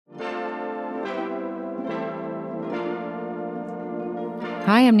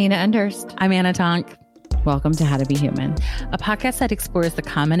Hi, I'm Nina Underst. I'm Anna Tonk. Welcome to How to Be Human, a podcast that explores the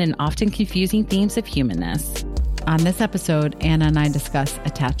common and often confusing themes of humanness. On this episode, Anna and I discuss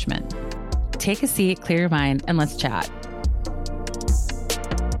attachment. Take a seat, clear your mind, and let's chat.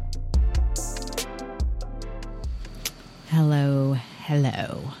 Hello.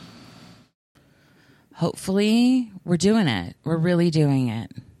 Hopefully, we're doing it. We're really doing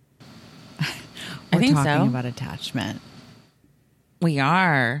it. We're I think talking so. about attachment. We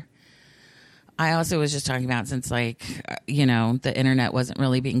are. I also was just talking about since the internet wasn't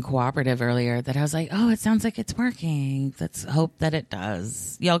really being cooperative earlier, that I was like, oh, it sounds like it's working. Let's hope that it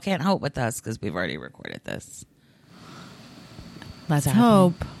does. Y'all can't hope with us because we've already recorded this. Let's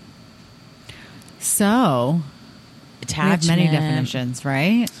hope. So, attachment. we have many definitions,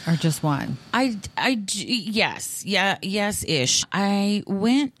 right? Or just one? Yes-ish. I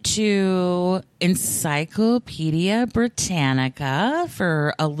went to Encyclopedia Britannica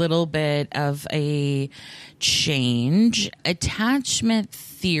for a little bit of a change. Attachment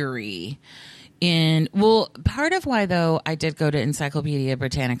theory. Part of why, though, I did go to Encyclopedia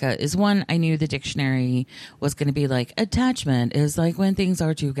Britannica is, one, I knew the dictionary was going to be like, attachment is like when things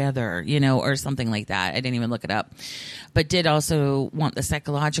are together, or something like that. I didn't even look it up, but did also want the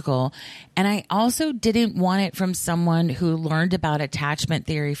psychological. And I also didn't want it from someone who learned about attachment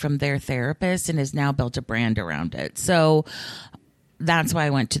theory from their therapist and has now built a brand around it. So that's why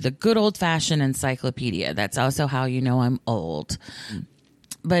I went to the good old fashioned encyclopedia. That's also how you know I'm old.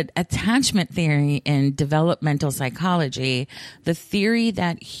 But attachment theory in developmental psychology, the theory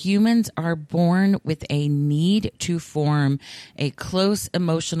that humans are born with a need to form a close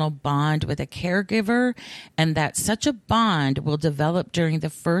emotional bond with a caregiver, and that such a bond will develop during the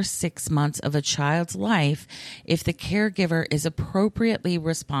first 6 months of a child's life if the caregiver is appropriately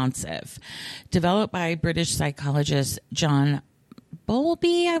responsive. Developed by British psychologist John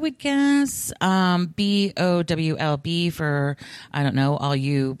Bowlby, I would guess. Bowlb for, I don't know, all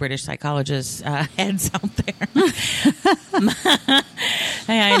you British psychologists heads out there.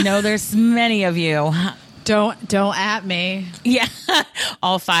 I know there's many of you. Don't at me. Yeah,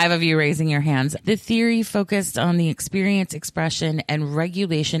 all 5 of you raising your hands. The theory focused on the experience, expression, and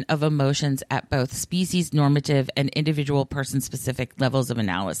regulation of emotions at both species normative and individual person-specific levels of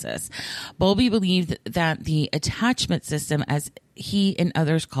analysis. Bowlby believed that the attachment system, as he and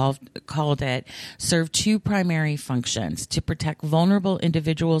others called it, served 2 primary functions: to protect vulnerable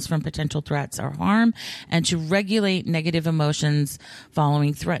individuals from potential threats or harm, and to regulate negative emotions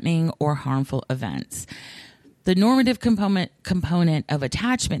following threatening or harmful events. The normative component of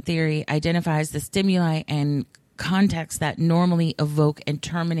attachment theory identifies the stimuli and contexts that normally evoke and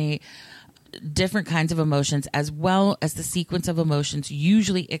terminate different kinds of emotions, as well as the sequence of emotions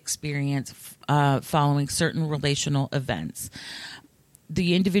usually experienced following certain relational events.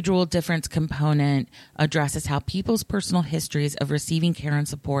 The individual difference component addresses how people's personal histories of receiving care and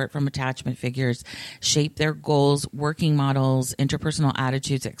support from attachment figures shape their goals, working models, interpersonal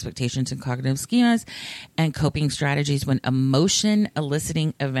attitudes, expectations, and cognitive schemas, and coping strategies when emotion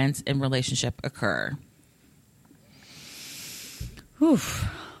eliciting events in relationship occur. Oof.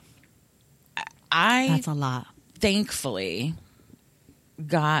 That's a lot. Thankfully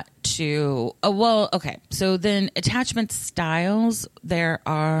got to so then attachment styles, there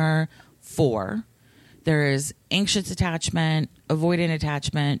are 4. There is anxious attachment, avoidant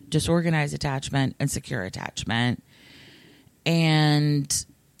attachment, disorganized attachment, and secure attachment. And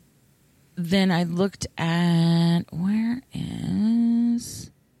then I looked at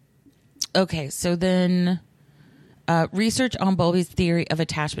research on Bowlby's theory of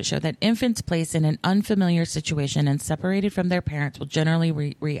attachment showed that infants placed in an unfamiliar situation and separated from their parents will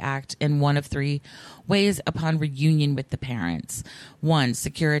generally react in one of 3 ways upon reunion with the parents. 1,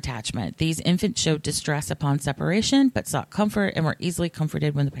 secure attachment. These infants showed distress upon separation, but sought comfort and were easily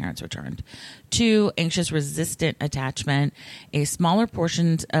comforted when the parents returned. 2, anxious resistant attachment. A smaller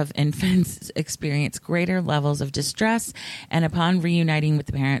portion of infants experience greater levels of distress, and upon reuniting with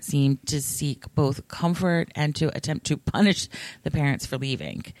the parents seem to seek both comfort and to attempt to punish the parents for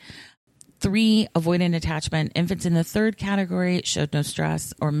leaving. 3, avoidant attachment. Infants in the 3rd category showed no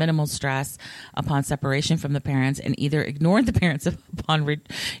stress or minimal stress upon separation from the parents and either ignored the parents upon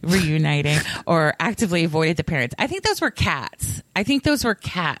reuniting or actively avoided the parents. I think those were cats. I think those were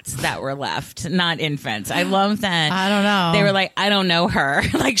cats that were left, not infants. I love that. I don't know. They were like, I don't know her.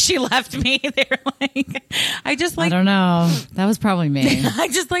 Like, she left me. They were like, I don't know. That was probably me. I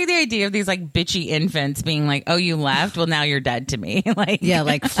just like the idea of these like bitchy infants being like, oh, you left? Well, now you're dead to me. Like, yeah,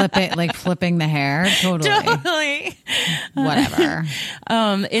 like flipping the hair. Totally. Whatever.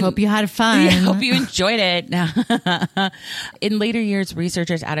 Hope you had fun. Yeah, hope you enjoyed it. In later years,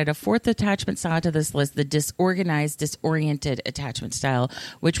 researchers added a fourth attachment style to this list, the disorganized, disoriented attachment style,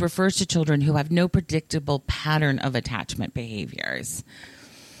 which refers to children who have no predictable pattern of attachment behaviors.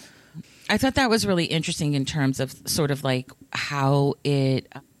 I thought that was really interesting in terms of sort of like how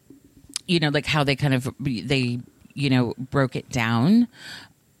it, like how they kind of, broke it down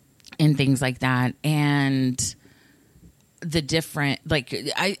and things like that. And the different, like,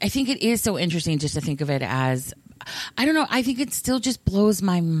 I think it is so interesting just to think of it as, I don't know, I think it still just blows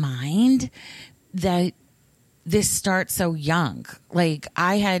my mind that this starts so young. Like,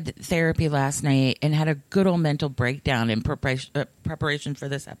 I had therapy last night and had a good old mental breakdown in preparation for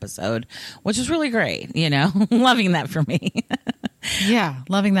this episode, which is really great, loving that for me. Yeah,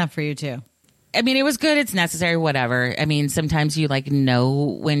 loving that for you too. I mean, it was good. It's necessary, whatever. I mean, sometimes you like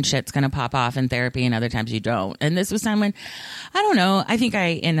know when shit's going to pop off in therapy and other times you don't. And this was time when, I don't know, I think I,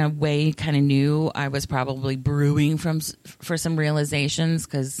 in a way, kind of knew I was probably brewing for some realizations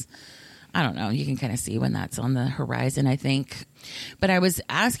because, I don't know, you can kind of see when that's on the horizon, I think. But I was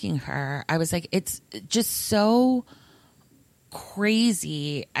asking her, I was like, it's just so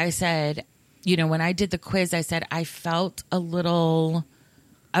crazy. I said, when I did the quiz, I said, I felt a little...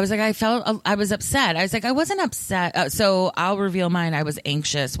 I was upset. I was like, I wasn't upset. So I'll reveal mine. I was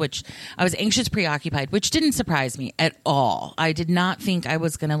anxious, preoccupied, which didn't surprise me at all. I did not think I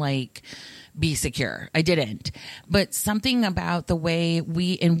was going to be secure. I didn't. But something about the way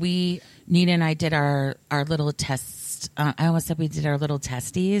Nina and I did our little tests. I almost said we did our little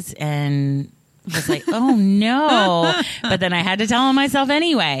testies and was like, oh no. But then I had to tell myself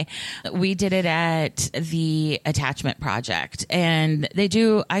anyway. We did it at the Attachment Project, and they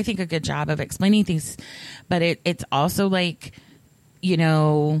do, I think, a good job of explaining things, but it's also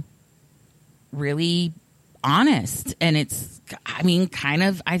really honest. And it's, kind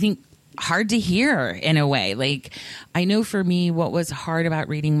of, I think, hard to hear in a way. Like, I know for me, what was hard about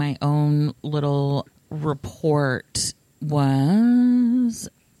reading my own little report was,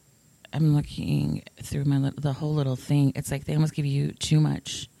 I'm looking through the whole little thing. It's like they almost give you too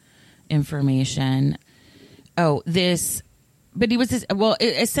much information. But he was it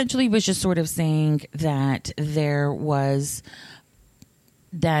essentially was just sort of saying that there was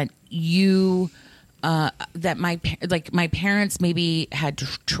that that my parents maybe had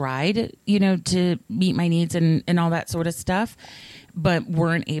tried, to meet my needs and all that sort of stuff, but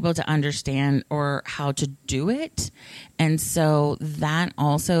weren't able to understand or how to do it. And so that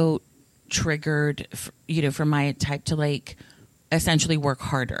also triggered, for my type to essentially work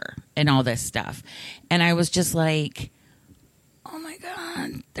harder and all this stuff. And I was just like, oh my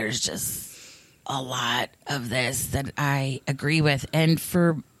God, there's just a lot of this that I agree with. And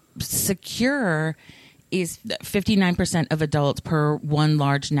for secure is 59% of adults per one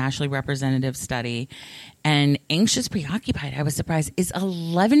large nationally representative study. And anxious preoccupied, I was surprised, is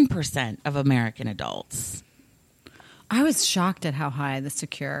 11% of American adults. I was shocked at how high the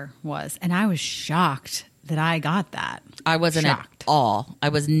secure was, and I was shocked that I got that. I wasn't shocked at all. I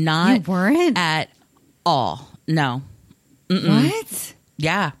was not. You weren't? At all. No. Mm-mm. What?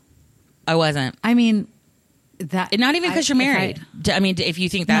 Yeah. I wasn't. I mean, that not even because you're married. If you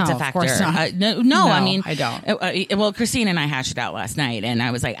think that's a factor. Of course not. No, I don't. Well, Christine and I hashed it out last night, and I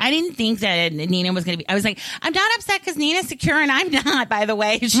was like, I didn't think that Nina was going to be. I was like, I'm not upset because Nina's secure, and I'm not. By the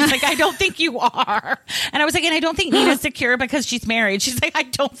way, she's like, I don't think you are, and I was like, and I don't think Nina's secure because she's married. She's like, I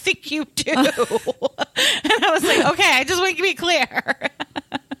don't think you do, and I was like, okay, I just want to be clear.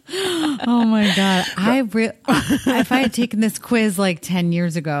 Oh my God, if I had taken this quiz 10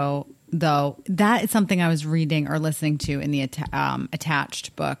 years ago. Though that is something I was reading or listening to in the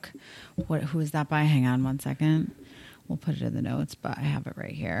Attached book. Who is that by? Hang on one second. We'll put it in the notes, but I have it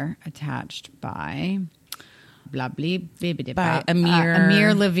right here. Attached by blah blah blah by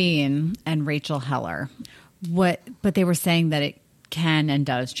Amir Levine and Rachel Heller. But they were saying that it can and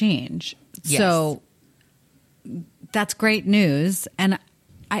does change. Yes. So that's great news, and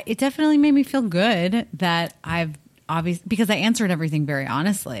it definitely made me feel good that I've. Obviously, because I answered everything very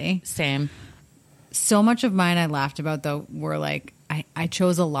honestly. Same. So much of mine I laughed about, though, were I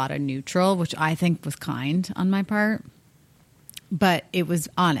chose a lot of neutral, which I think was kind on my part. But it was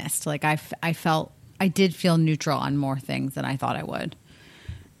honest. I did feel neutral on more things than I thought I would,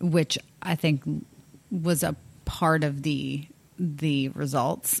 which I think was a part of the the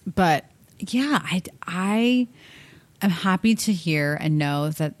results. But yeah, I am happy to hear and know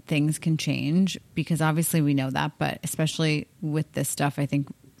that things can change, because obviously we know that, but especially with this stuff, I think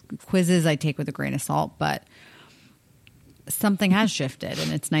quizzes I take with a grain of salt, but something has shifted,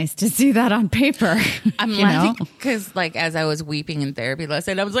 and it's nice to see that on paper. I'm laughing because, like, as I was weeping in therapy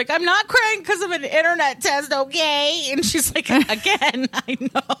lesson, I was like, I'm not crying because of an internet test, okay? And she's like, again, I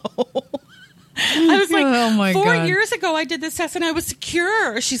know. I was like, oh my 4 God. years ago, I did this test and I was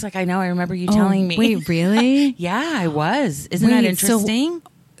secure. She's like, I know. I remember you telling me. Wait, really? Yeah, I was. Isn't that interesting?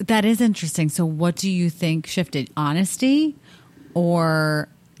 That is interesting. So what do you think shifted? Honesty or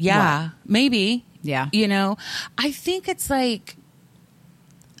Yeah, what? maybe. Yeah. You know, I think it's like,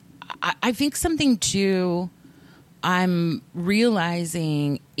 I think something too I'm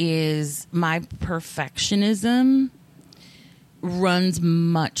realizing is my perfectionism runs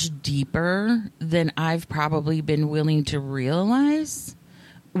much deeper than I've probably been willing to realize,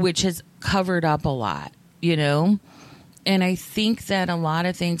 which has covered up a lot, you know? And I think that a lot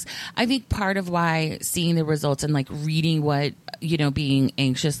of things, I think part of why seeing the results and like reading what, you know, being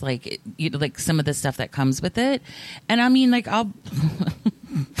anxious, like, you know, like some of the stuff that comes with it. And I mean, like, I'm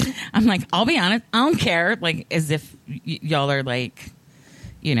like, I'll be honest, I don't care. Like, as if y'all are like,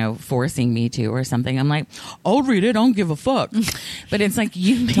 you know, forcing me to or something. I'm like, I'll read it. I don't give a fuck. But it's like,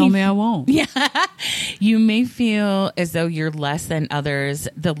 you may, Tell me I won't. Yeah. You may feel as though you're less than others.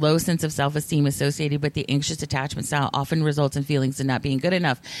 The low sense of self-esteem associated with the anxious attachment style often results in feelings of not being good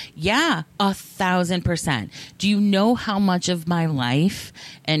enough. Yeah, 1,000%. Do you know how much of my life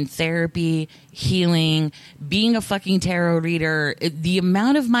and therapy, healing, being a fucking tarot reader, the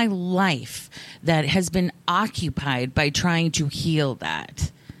amount of my life that has been occupied by trying to heal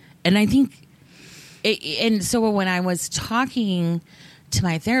that? And I think, and so when I was talking to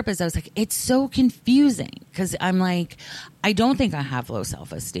my therapist, I was like, it's so confusing, because I'm like, I don't think I have low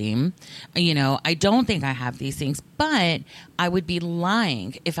self-esteem. You know, I don't think I have these things, but I would be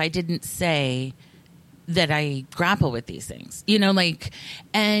lying if I didn't say that I grapple with these things, you know, like,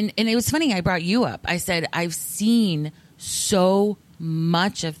 and it was funny. I brought you up. I said, I've seen so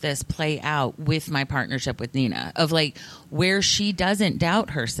much of this play out with my partnership with Nina, of like where she doesn't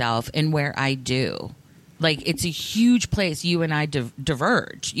doubt herself and where I do. Like, it's a huge place you and I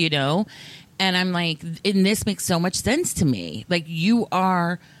diverge, you know? And I'm like, and this makes so much sense to me. Like, you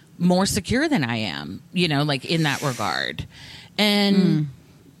are more secure than I am, you know, like in that regard. And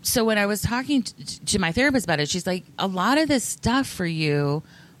so when I was talking to my therapist about it, she's like, a lot of this stuff for you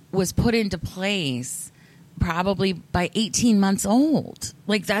was put into place probably by 18 months old.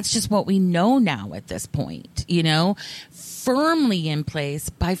 Like, that's just what we know now at this point, you know, firmly in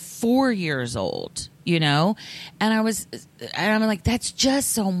place by 4 years old, you know? And I'm like, that's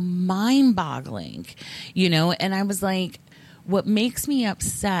just so mind boggling, you know? And I was like, what makes me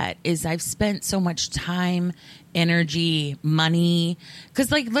upset is I've spent so much time, energy, money,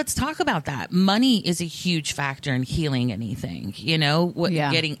 because, like, let's talk about that. Money is a huge factor in healing anything, you know,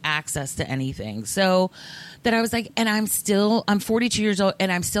 getting access to anything. So that I was like, and I'm 42 years old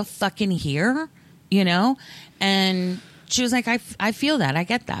and I'm still fucking here, you know? And she was like, I feel that. I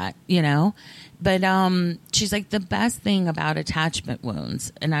get that, you know? But she's like, the best thing about attachment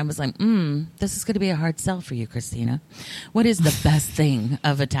wounds, and I was like, this is going to be a hard sell for you, Christina. What is the best thing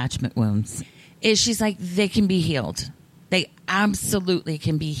of attachment wounds? Is she's like, they can be healed. They absolutely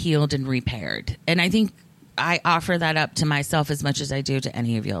can be healed and repaired. And I think I offer that up to myself as much as I do to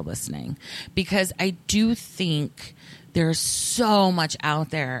any of y'all listening, because I do think there's so much out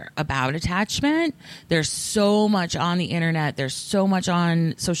there about attachment. There's so much on the internet. There's so much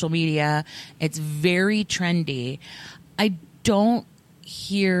on social media. It's very trendy. I don't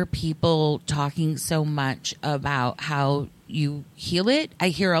hear people talking so much about how you heal it. I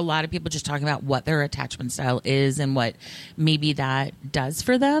hear a lot of people just talking about what their attachment style is and what maybe that does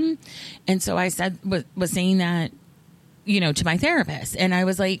for them. And so I was saying that, you know, to my therapist, and I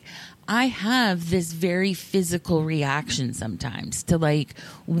was like, I have this very physical reaction sometimes to, like,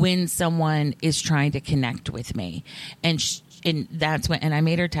 when someone is trying to connect with me, and that's when, and I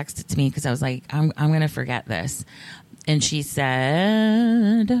made her text it to me because I was like, I'm going to forget this. And she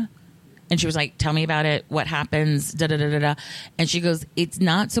said, and she was like, tell me about it. What happens? Da, da, da, da, da. And she goes, it's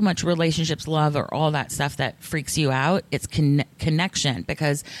not so much relationships, love, or all that stuff that freaks you out. It's connection,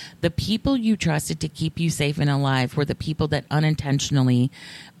 because the people you trusted to keep you safe and alive were the people that unintentionally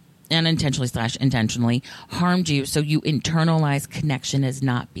unintentionally / intentionally harmed you. So you internalize connection as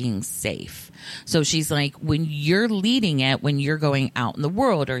not being safe. So she's like, when you're leading it, when you're going out in the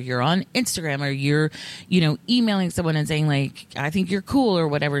world, or you're on Instagram, or you're, emailing someone and saying like, I think you're cool or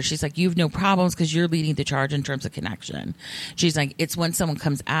whatever. She's like, you have no problems because you're leading the charge in terms of connection. She's like, it's when someone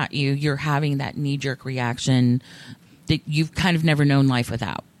comes at you, you're having that knee jerk reaction that you've kind of never known life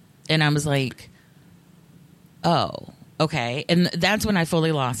without. And I was like, oh, okay. And that's when I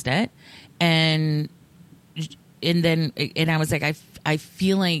fully lost it. And I was like, I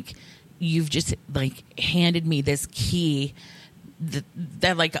feel like you've just like handed me this key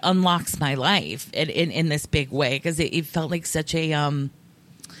that like unlocks my life in this big way. Cause it felt like such a,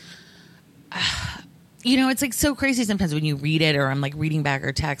 it's like so crazy sometimes when you read it, or I'm like reading back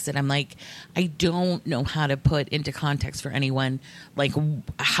or text, and I'm like, I don't know how to put into context for anyone like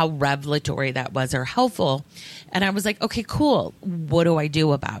how revelatory that was or helpful. And I was like, okay, cool. What do I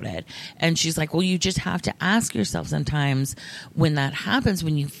do about it? And she's like, well, you just have to ask yourself sometimes when that happens,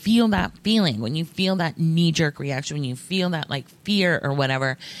 when you feel that feeling, when you feel that knee jerk reaction, when you feel that like fear or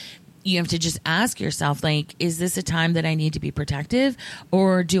whatever, you have to just ask yourself, like, is this a time that I need to be protective,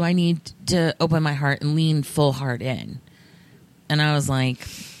 or do I need to open my heart and lean full heart in? And I was like,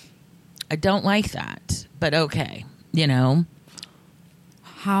 I don't like that, but okay,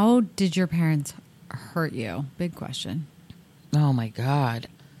 How did your parents hurt you? Big question. Oh my God.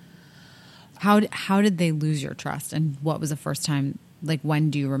 How did they lose your trust? And what was the first time, like,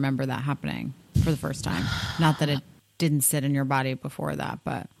 when do you remember that happening for the first time? Not that it didn't sit in your body before that,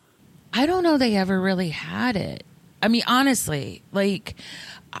 but... I don't know they ever really had it. I mean, honestly, like,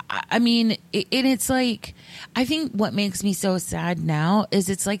 it's like, I think what makes me so sad now is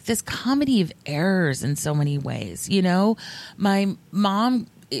it's like this comedy of errors in so many ways. My mom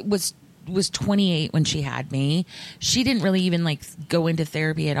was 28 when she had me. She didn't really even like go into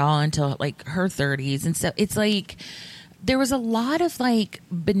therapy at all until like her 30s. And so it's like, there was a lot of like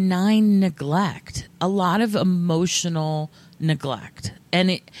benign neglect, a lot of emotional neglect. And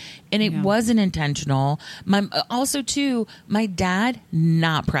it wasn't intentional. My dad,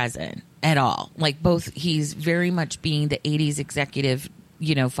 not present at all. Like both, he's very much being the 80s executive,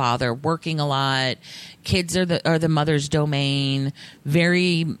 father, working a lot. Kids are the mother's domain.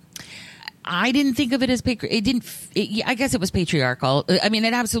 I didn't think of it as I guess it was patriarchal. I mean,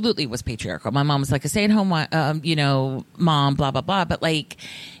 it absolutely was patriarchal. My mom was like a stay-at-home, mom, blah, blah, blah. But like,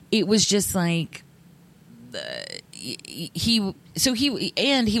 it was just like, he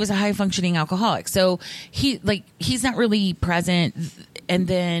was a high functioning alcoholic. So he's not really present. And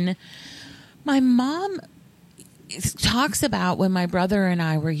then my mom talks about when my brother and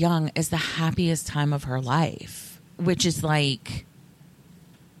I were young as the happiest time of her life, which is like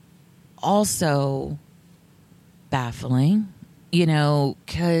also baffling,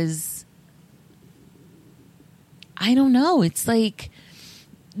 because I don't know. It's like,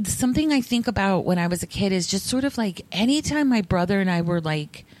 something I think about when I was a kid is just sort of like anytime my brother and I were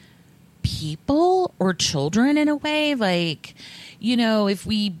like people or children in a way, like, if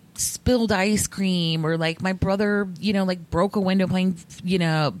we spilled ice cream, or like my brother, like broke a window playing,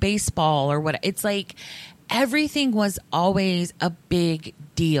 baseball or what, it's like everything was always a big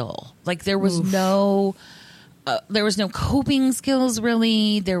deal. Like there was no coping skills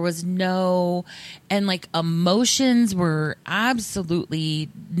really. There was and like emotions were absolutely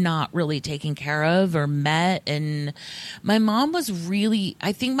not really taken care of or met. And my mom was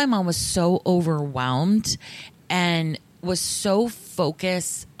I think my mom was so overwhelmed and was so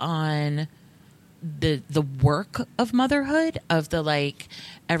focused on the work of motherhood, of the like,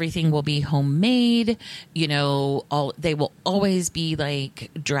 everything will be homemade, they will always be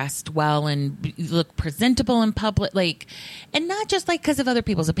like dressed well and look presentable in public, like, and not just like because of other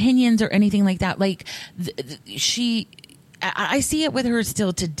people's opinions or anything like that. Like I see it with her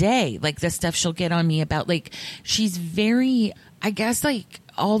still today, like the stuff she'll get on me about, like, she's very, I guess, like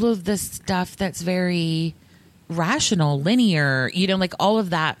all of the stuff that's very rational, linear, like all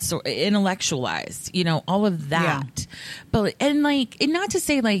of that, so intellectualized, all of that. Yeah. But, and like, and not to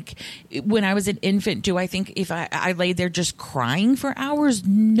say like when I was an infant, do I think if I laid there just crying for hours?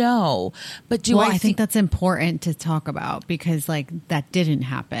 No. But I think that's important to talk about, because like that didn't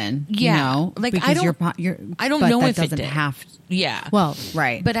happen. Yeah. Like because I don't know if it did. Have to. Yeah. Well,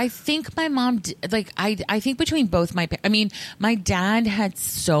 right. But I think my mom, like, I think between both my dad had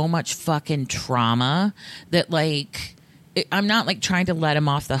so much fucking trauma that like, I'm not like trying to let him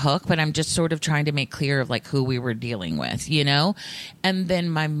off the hook, but I'm just sort of trying to make clear of like who we were dealing with, And then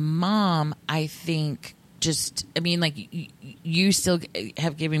my mom, I think just, I mean, like, you still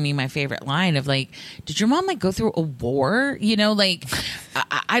have given me my favorite line of like, did your mom like go through a war? You know, like,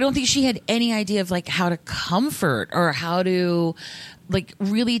 I don't think she had any idea of like how to comfort or how to like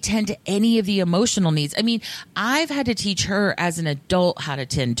really tend to any of the emotional needs. I mean, I've had to teach her as an adult how to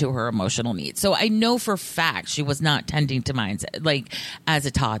tend to her emotional needs. So I know for a fact she was not tending to mine like as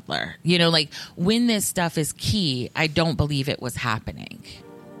a toddler. You know, like when this stuff is key, I don't believe it was happening.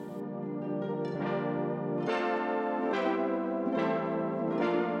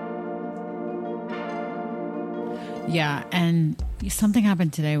 Yeah, and something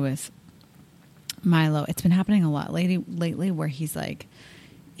happened today with Milo. It's been happening a lot lately where he's like,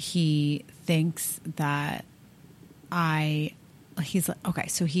 he thinks that he's like, okay,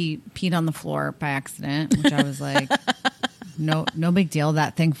 so he peed on the floor by accident, which I was like, no big deal.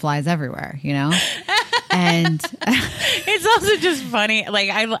 That thing flies everywhere, you know? And it's also just funny. Like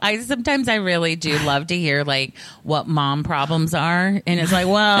I sometimes I really do love to hear like what mom problems are. And it's like,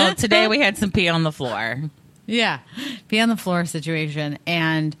 well, today we had some pee on the floor. Yeah. Pee on the floor situation.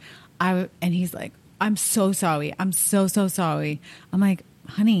 And he's like, I'm so sorry. I'm so sorry. I'm like,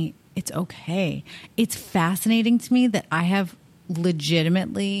 honey, it's okay. It's fascinating to me that I have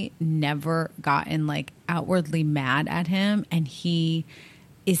legitimately never gotten like outwardly mad at him. And he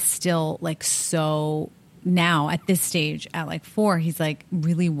is still like, so now at this stage at like 4, he's like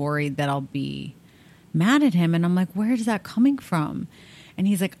really worried that I'll be mad at him. And I'm like, where is that coming from? And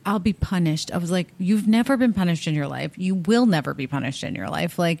he's like, I'll be punished. I was like, you've never been punished in your life. You will never be punished in your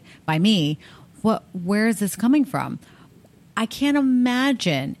life. Like by me, where is this coming from? I can't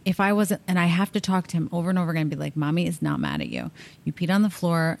imagine if I wasn't, and I have to talk to him over and over again and be like, mommy is not mad at you. You peed on the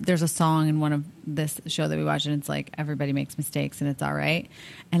floor. There's a song in one of this show that we watch and it's like, everybody makes mistakes and it's all right.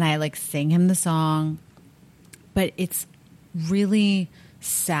 And I like sing him the song, but it's really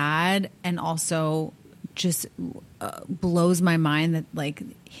sad and also just blows my mind that like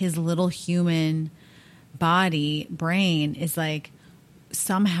his little human brain is like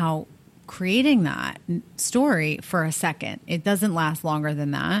somehow creating that story for a second. It doesn't last longer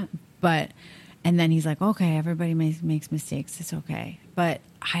than that, and then he's like, okay, everybody makes mistakes. It's okay. But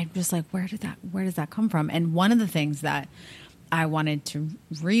I'm just like, where does that come from? And one of the things that I wanted to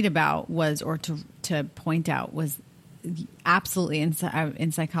read about or to point out was absolutely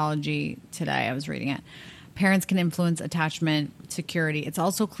in Psychology Today. I was reading it. Parents can influence attachment security. It's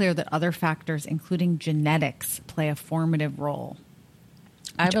also clear that other factors, including genetics, play a formative role.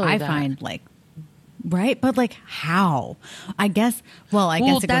 I find like, right? But like how? I guess it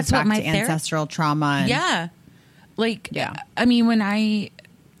goes back to ancestral trauma. Yeah. Like, yeah. I mean, when I,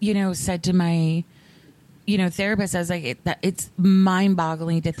 said to my, therapist, I was like, it's mind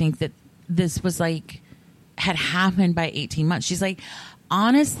boggling to think that this was like, had happened by 18 months. She's like,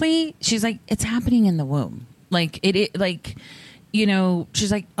 honestly, she's like, it's happening in the womb. Like it like,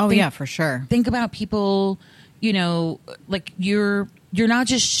 she's like, oh yeah, for sure. Think about people, like you're not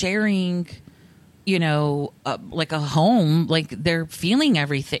just sharing, like a home, like they're feeling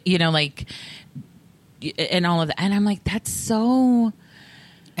everything, like, and all of that. And I'm like, that's so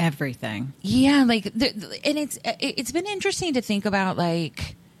everything. Yeah. Like, and it's been interesting to think about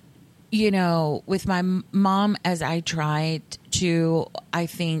like, with my mom as I tried to, I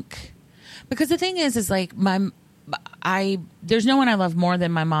think, because the thing is like there's no one I love more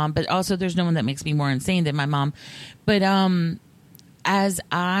than my mom, but also there's no one that makes me more insane than my mom. But, as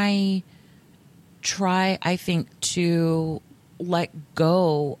I try, I think, to let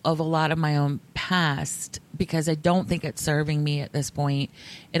go of a lot of my own past because I don't think it's serving me at this point.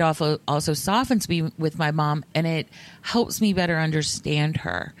 It also softens me with my mom and it helps me better understand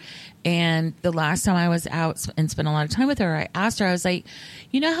her. And the last time I was out and spent a lot of time with her, I asked her, I was like,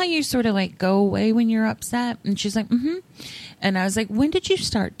 you know how you sort of like go away when you're upset? And she's like, mm-hmm. And I was like, when did you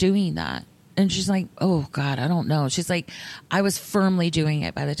start doing that? And she's like, oh God, I don't know. She's like, I was firmly doing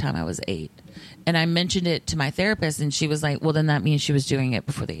it by the time I was 8. And I mentioned it to my therapist and she was like, well, then that means she was doing it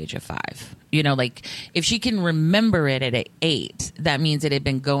before the age of 5. Like if she can remember it at 8, that means it had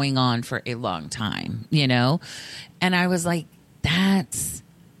been going on for a long time, And I was like, that's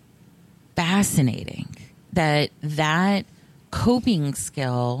fascinating that coping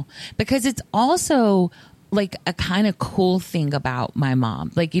skill, because it's also like a kind of cool thing about my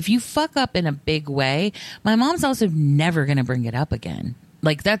mom. Like if you fuck up in a big way, my mom's also never going to bring it up again.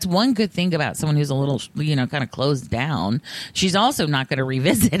 Like that's one good thing about someone who's a little, kind of closed down. She's also not going to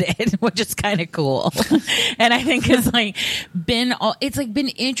revisit it, which is kind of cool. And I think it's been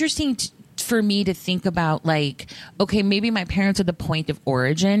interesting for me to think about like, okay, maybe my parents are the point of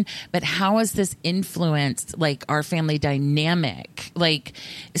origin, but how has this influenced like our family dynamic? Like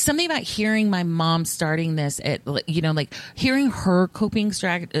something about hearing my mom starting this at, you know, like hearing her coping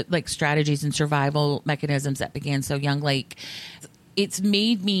strategies and survival mechanisms that began so young, like it's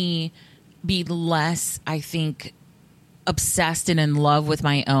made me be less, I think, obsessed and in love with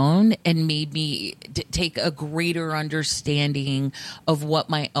my own, and made me take a greater understanding of what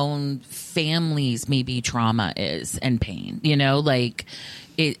my own family's maybe trauma is and pain, you know, like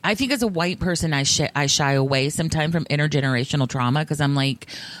I think as a white person, I shy away sometimes from intergenerational trauma because I'm like,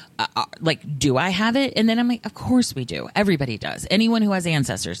 do I have it? And then I'm like, of course we do. Everybody does. Anyone who has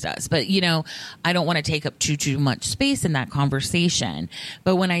ancestors does. But, you know, I don't want to take up too much space in that conversation.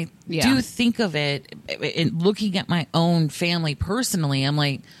 But when I do think of it and looking at my own family personally, I'm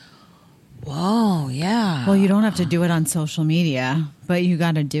like, whoa, yeah. Well, you don't have to do it on social media, but you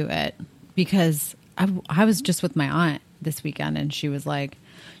got to do it because I was just with my aunt this weekend and she was like,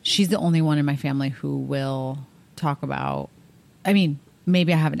 she's the only one in my family who will talk about, I mean,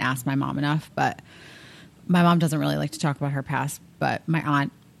 maybe I haven't asked my mom enough, but my mom doesn't really like to talk about her past, but my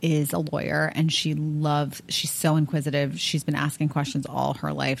aunt is a lawyer and she's so inquisitive. She's been asking questions all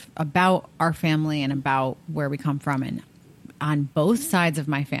her life about our family and about where we come from. And on both sides of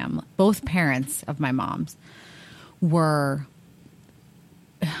my family, both parents of my mom's were,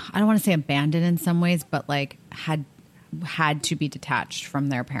 I don't want to say abandoned in some ways, but like had to be detached from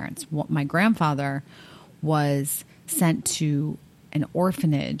their parents. My grandfather was sent to an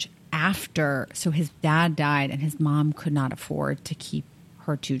orphanage so his dad died and his mom could not afford to keep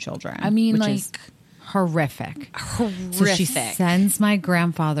her two children. I mean, which like is horrific. So she sends my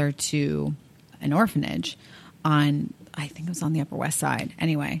grandfather to an orphanage on, I think it was on the Upper West Side.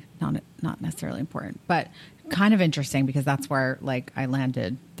 Anyway, not necessarily important, but kind of interesting because that's where like I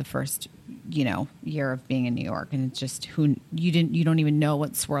landed the first, you know, year of being in New York. And it's just you don't even know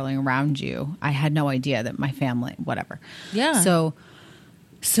what's swirling around you. I had no idea that my family, whatever. Yeah. So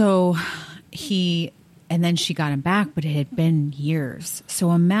and then she got him back, but it had been years.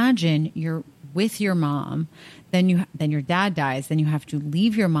 So imagine you're with your mom, then your dad dies, then you have to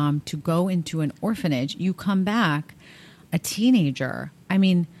leave your mom to go into an orphanage. You come back a teenager. I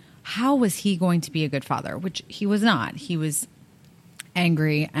mean, how was he going to be a good father? Which he was not. He was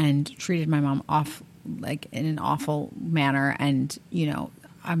angry and treated my mom like in an awful manner. And, you know,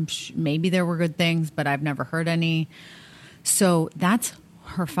 maybe there were good things, but I've never heard any. So that's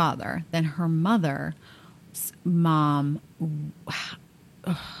her father. Then her mother's mom,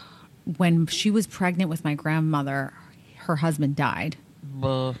 when she was pregnant with my grandmother, her husband died.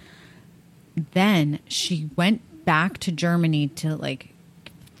 Then she went back to Germany to like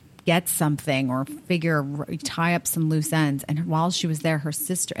get something or tie up some loose ends. And while she was there, her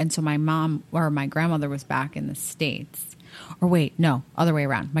sister, and so my mom or my grandmother was back in the States. Or wait, no, other way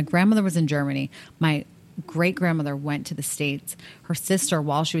around. My grandmother was in Germany. My great grandmother went to the States. Her sister,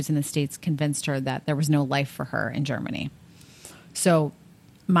 while she was in the States, convinced her that there was no life for her in Germany. So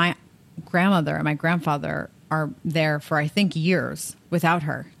my grandmother and my grandfather are there for, I think, years without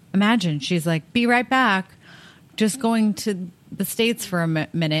her. Imagine she's like, be right back, just going to the States for a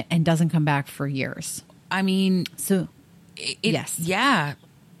minute and doesn't come back for years. I mean, so yes. Yeah.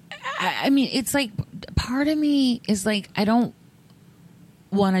 I mean, it's like part of me is like, I don't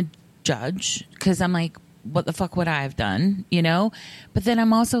want to judge because I'm like, what the fuck would I have done? You know? But then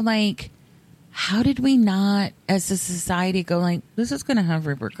I'm also like, how did we not as a society go like, this is going to have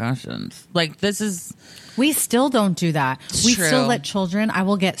repercussions? Like we still don't do that. We true. Still let children, I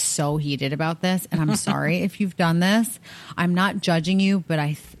will get so heated about this. And I'm sorry if you've done this. I'm not judging you, but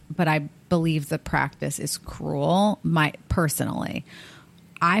I believe the practice is cruel. Personally,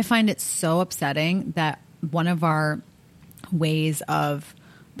 I find it so upsetting that one of our ways of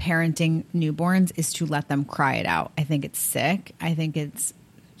parenting newborns is to let them cry it out. I think it's sick. I think it's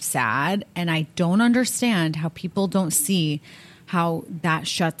sad. And I don't understand how people don't see how that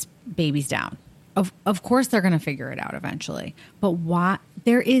shuts babies down. Of course they're going to figure it out eventually, but why?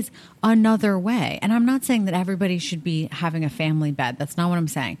 There is another way. And I'm not saying that everybody should be having a family bed. That's not what I'm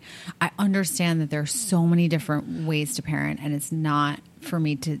saying. I understand that there are so many different ways to parent and it's not for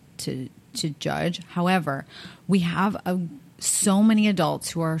me to judge. However, we have so many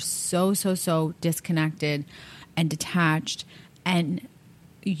adults who are so disconnected and detached, and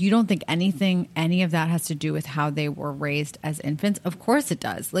you don't think any of that has to do with how they were raised as infants? Of course it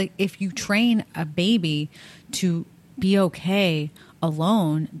does. Like if you train a baby to be okay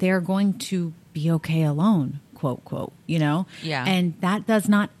alone, they're going to be okay alone, quote, you know? Yeah. And that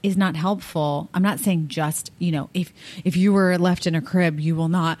is not helpful. I'm not saying just, you know, if you were left in a crib, you will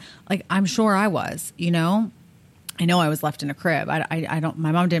not, like, I'm sure I was, you know? I know I was left in a crib. I don't,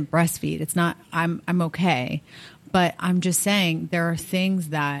 my mom didn't breastfeed. It's not, I'm okay. But I'm just saying there are things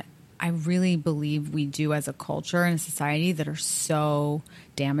that I really believe we do as a culture and a society that are so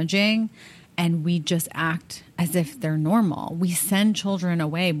damaging, and we just act as if they're normal. We send children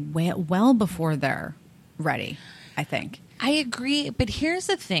away well before they're ready, I think. I agree, but here's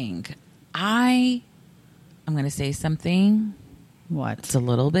the thing. I'm going to say something. What? It's a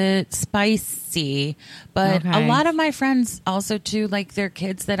little bit spicy, but Okay. a lot of my friends also too, like their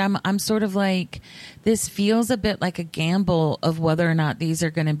kids that I'm sort of like, this feels a bit like a gamble of whether or not these are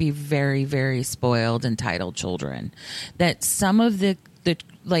going to be very, very spoiled, entitled children. That some of the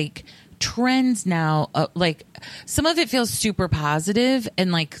like trends now, like some of it feels super positive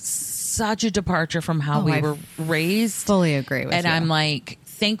and like such a departure from how we I were raised. Fully agree with And you. I'm like,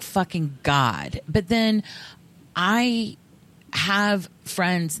 thank fucking God. But then I have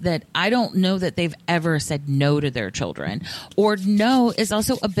friends that I don't know that they've ever said no to their children, or no is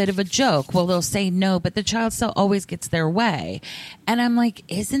also a bit of a joke. Well, they'll say no, but the child still always gets their way. And I'm like,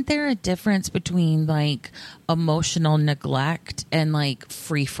 isn't there a difference between like emotional neglect and like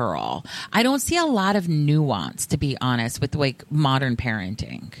free for all? I don't see a lot of nuance, to be honest, with like modern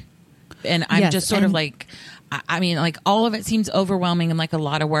parenting. And I'm Yes, just sort of and- like, I mean, like all of it seems overwhelming and like a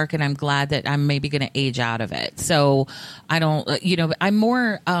lot of work, and I'm glad that I'm maybe going to age out of it. So I don't, you know, but I'm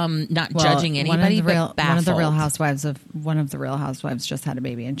more not judging anybody, but baffled. one of the Real Housewives just had a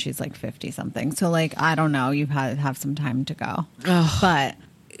baby, and she's like 50 something. So like, I don't know, you've have some time to go. But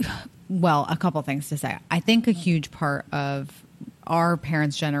well, a couple things to say. I think a huge part of our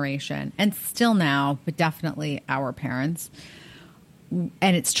parents' generation, and still now, but definitely our parents, and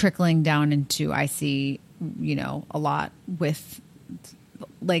it's trickling down into, I see, you know, a lot with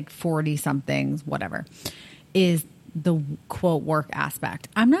like 40 somethings, whatever, is the quote work aspect.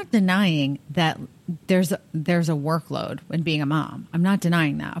 I'm not denying that there's a workload when being a mom. I'm not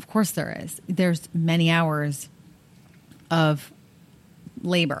denying that. Of course there is. There's many hours of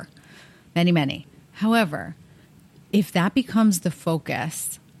labor, many. However, if that becomes the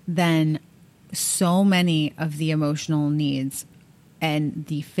focus, then so many of the emotional needs and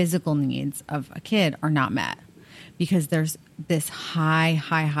the physical needs of a kid are not met, because there's this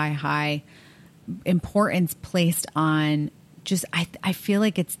high importance placed on just, I feel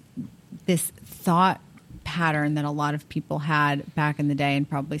like it's this thought pattern that a lot of people had back in the day, and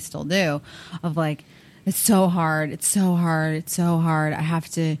probably still do, of like, it's so hard. I have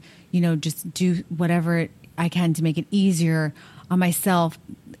to, you know, just do whatever I can to make it easier on myself.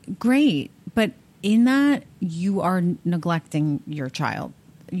 Great. But in that, you are neglecting your child.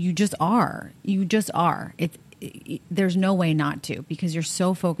 You just are. There's no way not to, because you're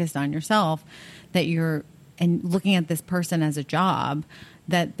so focused on yourself that and looking at this person as a job,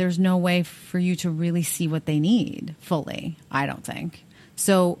 that there's no way for you to really see what they need fully, I don't think.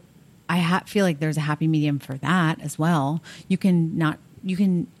 So I feel like there's a happy medium for that as well. You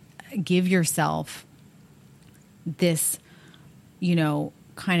can give yourself this, you know,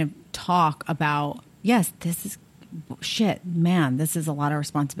 kind of talk about, yes, this is shit, man, this is a lot of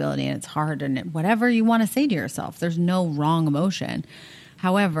responsibility and it's hard, and whatever you want to say to yourself, there's no wrong emotion.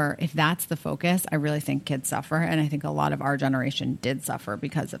 However, if that's the focus, I really think kids suffer. And I think a lot of our generation did suffer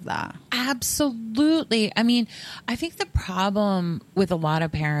because of that. Absolutely. I mean, I think the problem with a lot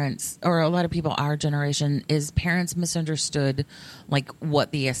of parents, or a lot of people our generation, is parents misunderstood like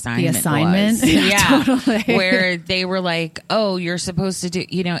what the assignment was. Yeah, totally. Where they were like, oh, you're supposed to do,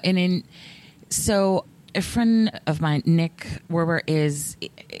 you know, so a friend of mine, Nick Werber,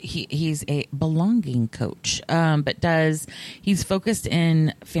 he's a belonging coach, but he's focused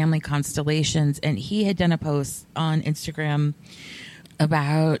in family constellations, and he had done a post on Instagram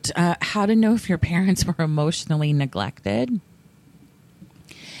about how to know if your parents were emotionally neglected.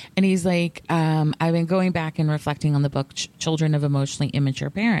 And he's like, I've been going back and reflecting on the book Children of Emotionally Immature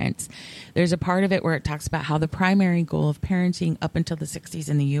Parents. There's a part of it where it talks about how the primary goal of parenting up until the 60s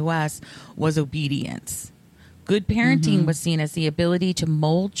in the U.S. was obedience. Good parenting was seen as the ability to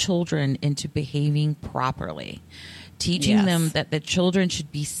mold children into behaving properly, teaching them that the children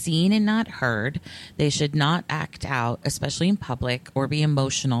should be seen and not heard. They should not act out, especially in public, or be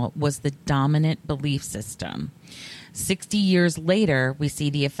emotional, was the dominant belief system. 60 years later, we see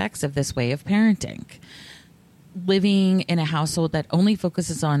the effects of this way of parenting. living in a household that only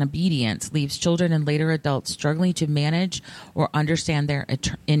focuses on obedience leaves children and later adults struggling to manage or understand their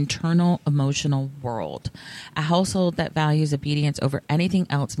internal emotional world. A household that values obedience over anything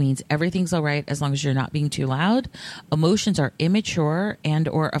else means everything's all right as long as you're not being too loud. Emotions are immature and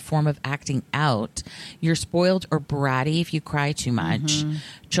or a form of acting out. You're spoiled or bratty if you cry too much.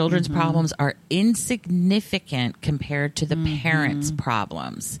 Children's problems are insignificant compared to the parents'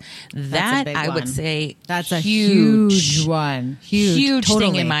 problems. That I would say that's a huge one. Huge totally.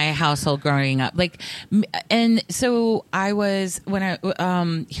 thing in my household growing up. Like, and so I was when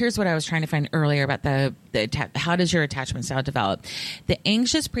I here's what I was trying to find earlier about the how does your attachment style develop? The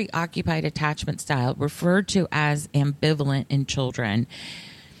anxious preoccupied attachment style, referred to as ambivalent in children,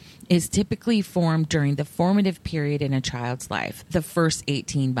 is typically formed during the formative period in a child's life, the first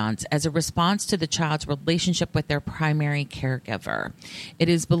 18 months, as a response to the child's relationship with their primary caregiver. It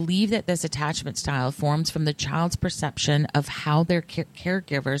is believed that this attachment style forms from the child's perception of how their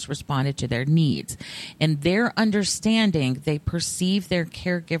caregivers responded to their needs. In their understanding, they perceive their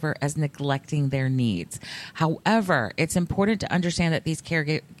caregiver as neglecting their needs. However, it's important to understand that these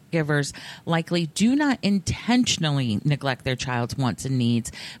caregivers likely do not intentionally neglect their child's wants and needs,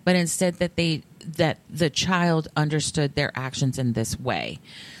 but instead that the child understood their actions in this way.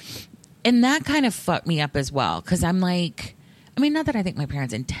 And that kind of fucked me up as well, because I'm like, I mean, not that I think my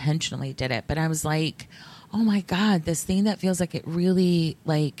parents intentionally did it, but I was like, oh my God, this thing that feels like it really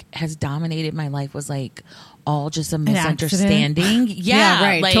like has dominated my life was like all just a misunderstanding. Yeah,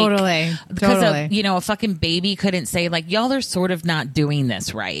 right. Like, totally. Because of, a fucking baby couldn't say like, y'all are sort of not doing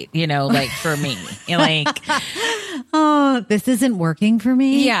this right. Like for me, like, oh, this isn't working for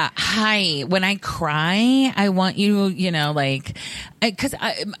me. Yeah. Hi. When I cry, I want you, like, because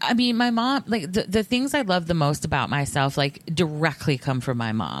I mean, my mom, like the things I love the most about myself, like directly come from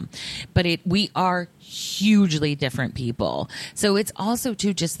my mom, but we are hugely different people. So it's also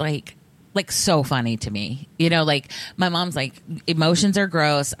too just like so funny to me, like my mom's like, emotions are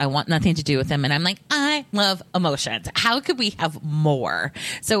gross. I want nothing to do with them. And I'm like, I love emotions. How could we have more?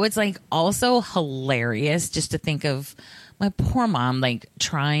 So it's like also hilarious just to think of my poor mom, like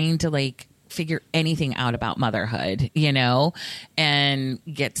trying to like figure anything out about motherhood, and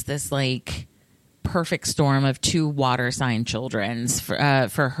gets this like perfect storm of 2 water sign children's for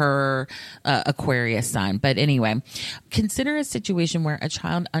her Aquarius sign. But anyway, consider a situation where a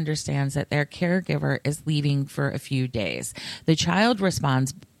child understands that their caregiver is leaving for a few days. The child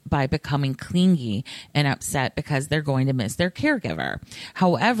responds by becoming clingy and upset because they're going to miss their caregiver.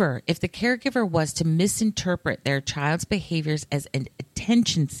 However, if the caregiver was to misinterpret their child's behaviors as an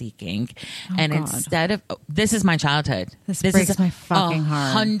attention seeking, instead of, this is my childhood. This breaks my fucking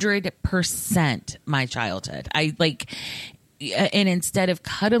heart. 100% my childhood. And instead of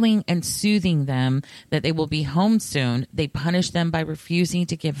cuddling and soothing them that they will be home soon, they punish them by refusing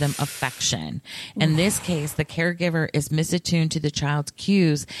to give them affection. In this case, the caregiver is misattuned to the child's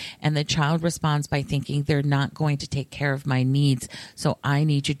cues, and the child responds by thinking they're not going to take care of my needs, so I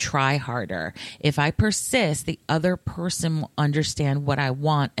need to try harder. If I persist, the other person will understand what I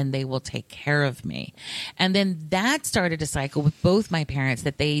want and they will take care of me. And then that started a cycle with both my parents,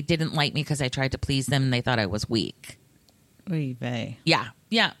 that they didn't like me because I tried to please them and they thought I was weak. Oy vey. Yeah.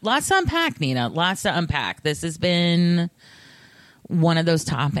 Lots to unpack, Nina. Lots to unpack. This has been one of those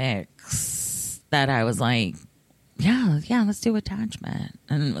topics that I was like, yeah, let's do attachment.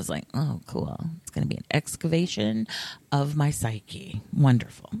 And it was like, oh, cool. It's going to be an excavation of my psyche.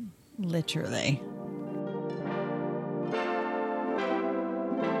 Wonderful. Literally.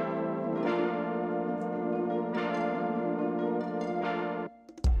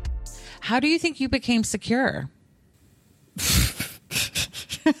 How do you think you became secure?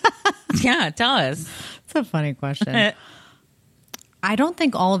 Yeah, tell us. It's a funny question. I don't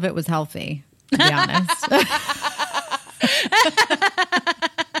think all of it was healthy, to be honest.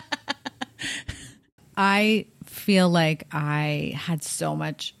 I feel like I had so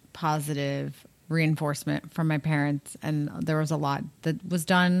much positive reinforcement from my parents, and there was a lot that was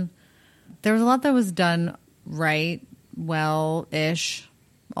done. There was a lot that was done right, well-ish,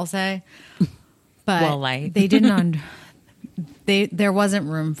 I'll say. But they didn't there wasn't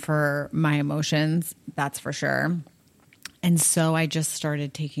room for my emotions, that's for sure. And so I just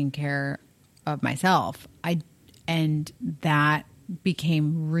started taking care of myself. And that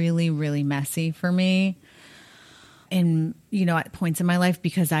became really, really messy for me at points in my life,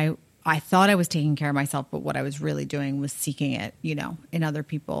 because I thought I was taking care of myself, but what I was really doing was seeking it, in other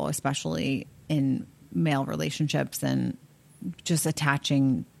people, especially in male relationships, and just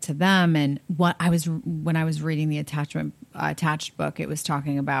attaching to them. And when I was reading the attached book, it was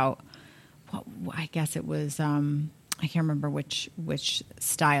talking about I guess it was, I can't remember which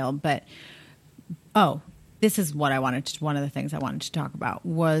style, but, this is what one of the things I wanted to talk about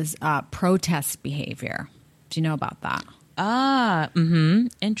was protest behavior. Do you know about that?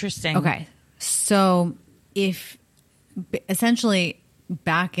 Interesting. Okay. So if essentially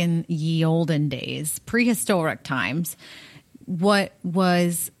back in ye olden days, prehistoric times,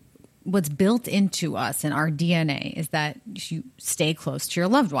 what's built into us in our DNA is that you stay close to your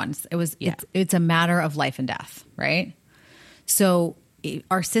loved ones. It's a matter of life and death, right? So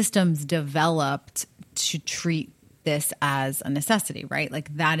our systems developed to treat this as a necessity, right?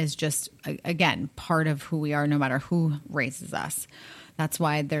 Like that is just, again, part of who we are, no matter who raises us. That's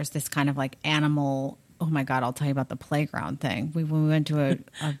why there's this kind of like animal. Oh my God, I'll tell you about the playground thing. When we went to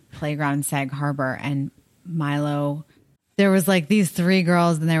a playground in Sag Harbor, and Milo, there was like these three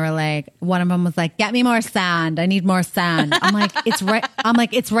girls, and they were like, one of them was like, "Get me more sand. I need more sand." I'm like,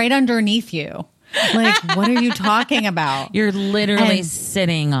 it's right underneath you. Like, what are you talking about? You're literally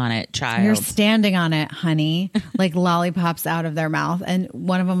sitting on it, child. You're standing on it, honey. Like lollipops out of their mouth. And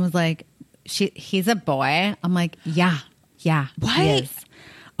one of them was like, he's a boy. I'm like, yeah. What? He is.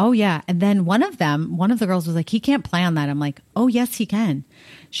 Oh yeah. And then one of the girls was like, he can't play on that. I'm like, oh yes, he can.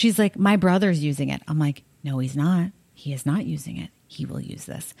 She's like, my brother's using it. I'm like, no, he's not. He is not using it. He will use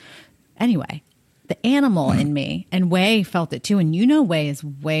this. Anyway, the animal in me, and Wei felt it too. And Wei is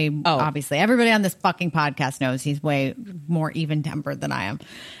obviously everybody on this fucking podcast knows he's way more even tempered than I am.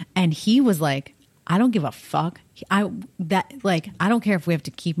 And he was like, I don't give a fuck. I don't care if we have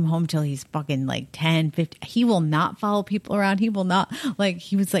to keep him home till he's fucking like 10, 15. He will not follow people around. He will not, like,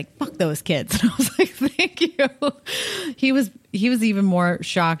 he was like, fuck those kids. And I was like, thank you. He was even more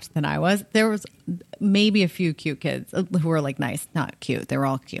shocked than I was. There was maybe a few cute kids who were like nice, not cute. They were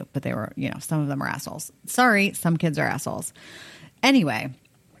all cute, but they were, some of them are assholes. Sorry, some kids are assholes. Anyway,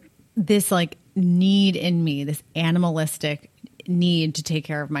 this like need in me, this animalistic need to take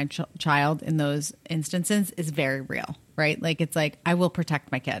care of my child in those instances is very real, right? Like, it's like, I will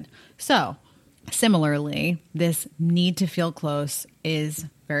protect my kid. So similarly, this need to feel close is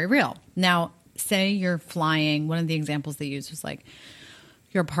very real. Now, say you're flying. One of the examples they used was like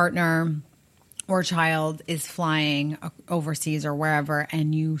your partner or child is flying overseas or wherever,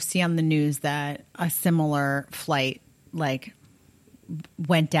 and you see on the news that a similar flight like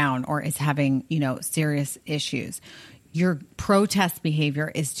went down or is having, serious issues. Your protest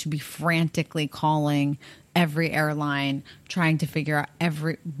behavior is to be frantically calling every airline, trying to figure out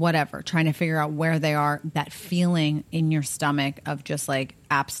trying to figure out where they are, that feeling in your stomach of just like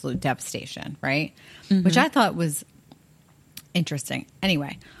absolute devastation, right? Mm-hmm. Which I thought was interesting.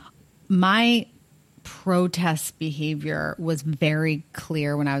 Anyway, my protest behavior was very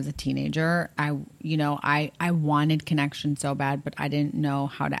clear when I was a teenager. I wanted connection so bad, but I didn't know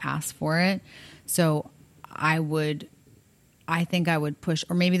how to ask for it. So I think I would push,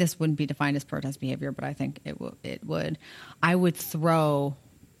 or maybe this wouldn't be defined as protest behavior, but I think it would. I would throw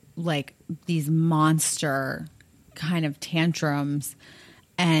like these monster kind of tantrums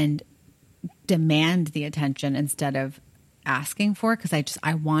and demand the attention instead of asking for it. Cause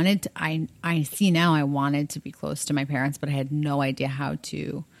I wanted to, I see now I wanted to be close to my parents, but I had no idea how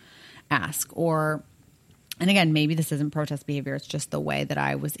to ask. And again, maybe this isn't protest behavior. It's just the way that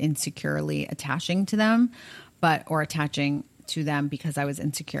I was insecurely attaching to them, or attaching to them because I was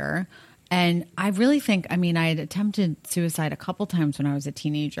insecure. And I really think, I had attempted suicide a couple times when I was a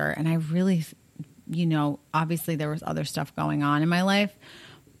teenager. And I really, obviously there was other stuff going on in my life.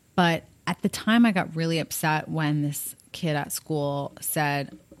 But at the time I got really upset when this kid at school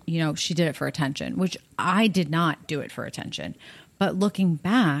said, she did it for attention, which I did not do it for attention. But looking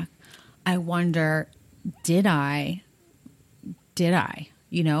back, I wonder, did I?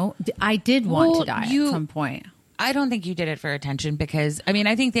 I did want to die at some point. I don't think you did it for attention because,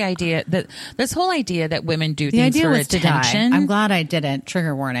 I think the idea that this whole idea that women do things for attention. I'm glad I didn't.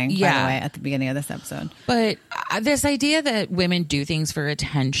 Trigger warning, by the way, at the beginning of this episode. But this idea that women do things for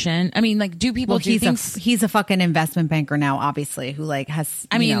attention, do people do things? He's a fucking investment banker now, obviously, who has,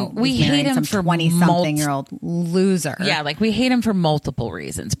 we hate him for 20-something-year-old loser. Yeah, we hate him for multiple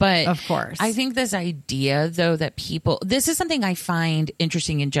reasons. But of course, I think this idea, though, that this is something I find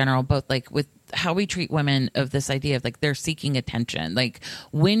interesting in general, both with how we treat women, of this idea of they're seeking attention.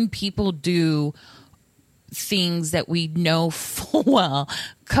 When people do things that we know full well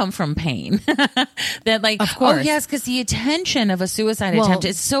come from pain. That like, Of course. oh yes, because the attention of a suicide attempt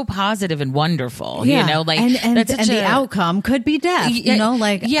is so positive and wonderful. Yeah. You know, like and that's such the outcome could be death. You know,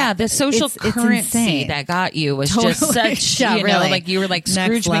 like the social it's currency insane. that got you was Totally. just such, Yeah, you know, really. like you were like Next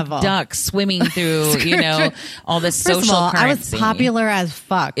Scrooge level. McDuck swimming through, you know, all this First social of all, currency. I was popular as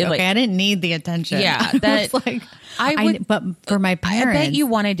fuck. It, Okay, like- I didn't need the attention. Yeah, I that- was like, I would- but for my I parents, bet you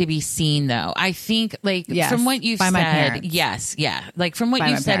wanted to be seen, though. I think, like, Yes, from what you've by my said, parents. yes, yeah. Like, from what By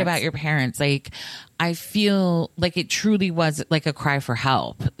you my said about parents. your parents, like, I feel like it truly was like a cry for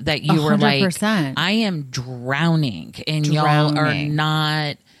help that you were like, 100%. I am drowning and y'all are Drowning.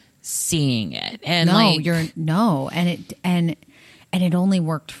 not seeing it. And no, like, you're no, and it only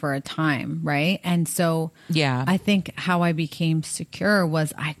worked for a time, right? And so, Yeah. I think how I became secure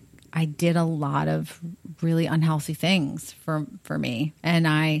was I did a lot of really unhealthy things for me, and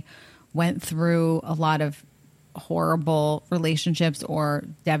I went through a lot of horrible relationships or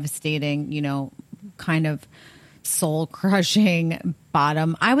devastating, you know, kind of soul crushing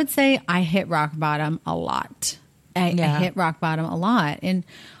bottom. I would say I hit rock bottom a lot. I hit rock bottom a lot, and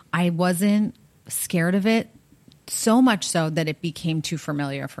I wasn't scared of it, so much so that it became too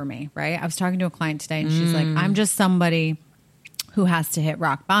familiar for me, right? I was talking to a client today and she's like, I'm just somebody who has to hit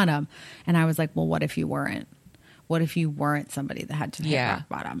rock bottom. And I was like, well, what if you weren't? What if you weren't somebody that had to hit Yeah. rock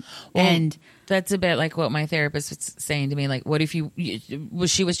bottom? Well, and that's a bit like what my therapist was saying to me. Like, what if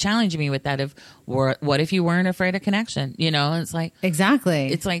she was challenging me with that of, what if you weren't afraid of connection? You know, and it's like, exactly.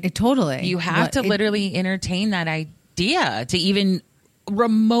 it's like it totally. you have to literally entertain that idea to even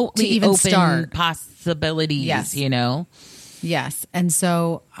remotely To even open start. possibilities. Yes. You know, Yes. And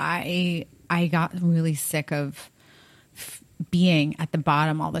so I got really sick of being at the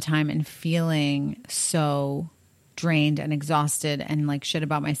bottom all the time and feeling so drained and exhausted and like shit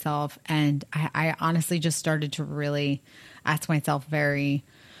about myself. And I honestly just started to really ask myself very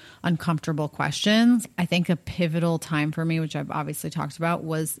uncomfortable questions. I think a pivotal time for me, which I've obviously talked about,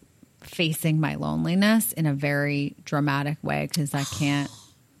 was facing my loneliness in a very dramatic way, because I can't.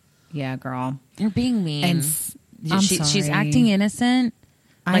 Yeah, girl. you're being mean. And I'm She's sorry. acting innocent,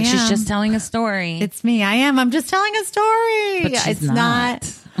 I like she's am. just telling a story. It's me. I am. I'm just telling a story. But she's it's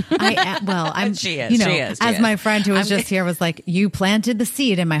not. I am. Well, I'm. She is, You know, she is, she as is. my friend who was just here was like, you planted the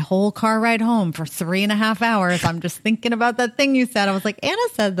seed in my whole car ride home for 3.5 hours. I'm just thinking about that thing you said. I was like, Anna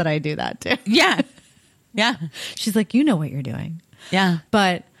said that I do that too. yeah, yeah, She's like, you know what you're doing. yeah.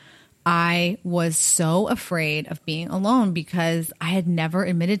 But I was so afraid of being alone because I had never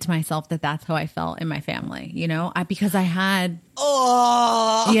admitted to myself that that's how I felt in my family. You know, because I had.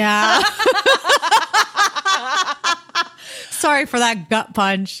 Oh, yeah. Sorry for that gut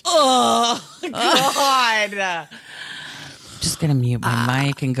punch. God. Just gonna mute my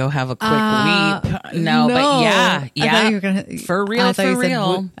mic and go have a quick weep. No, but yeah, I thought you were gonna, for real, I thought for you said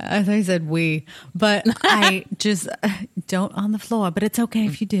real. I thought you said we, but I just don't on the floor. But it's okay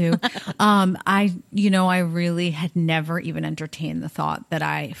if you do. I really had never even entertained the thought that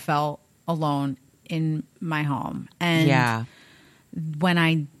I felt alone in my home, and Yeah, when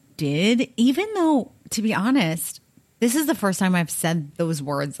I did, even though, to be honest, this is the first time I've said those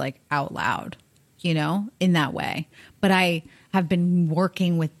words like out loud, you know, in that way. But I have been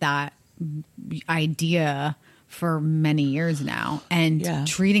working with that idea for many years now, and Yeah.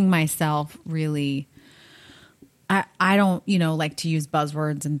 treating myself really, I don't, like to use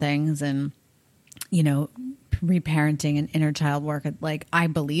buzzwords and things, and, reparenting and inner child work. Like, I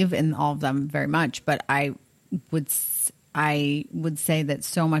believe in all of them very much, but I would say that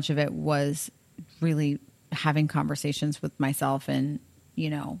so much of it was really having conversations with myself and,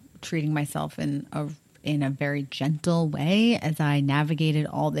 treating myself in a very gentle way as I navigated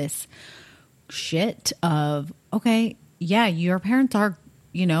all this shit of, okay, yeah, your parents are,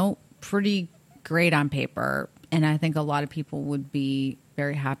 pretty great on paper. And I think a lot of people would be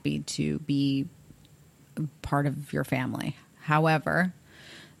very happy to be part of your family. However,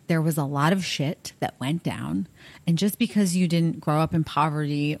 there was a lot of shit that went down. And just because you didn't grow up in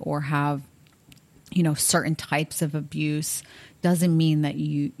poverty or have, certain types of abuse doesn't mean that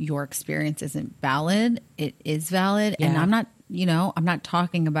your experience isn't valid. It is valid. Yeah. And I'm not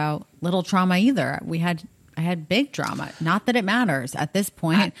talking about little trauma either. I had big trauma. Not that it matters at this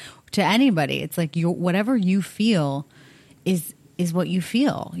point to anybody. It's like whatever you feel is what you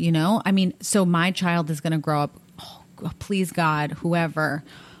feel, I mean, so my child is going to grow up, please God, whoever,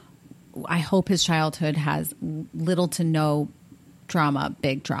 I hope his childhood has little to no trauma,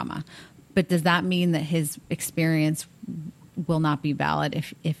 big trauma. But does that mean that his experience will not be valid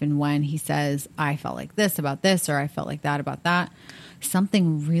if and when he says, I felt like this about this, or I felt like that about that.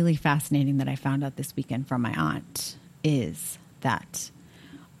 Something really fascinating that I found out this weekend from my aunt is that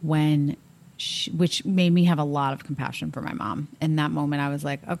when which made me have a lot of compassion for my mom. In that moment, I was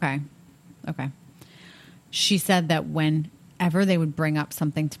like, okay. She said that whenever they would bring up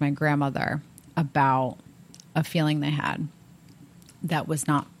something to my grandmother about a feeling they had that was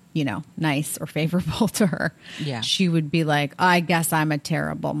not, nice or favorable to her, she would be like, I guess I'm a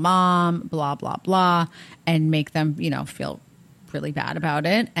terrible mom, blah, blah, blah, and make them, feel really bad about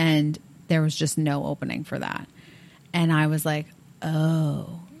it. And there was just no opening for that. And I was like,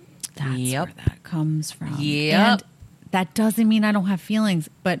 oh, that's where that comes from. And that doesn't mean I don't have feelings,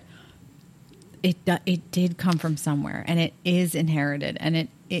 but it did come from somewhere, and it is inherited, and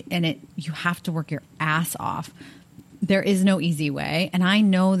you have to work your ass off. There is no easy way. And I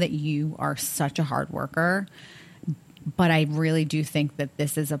know that you are such a hard worker, but I really do think that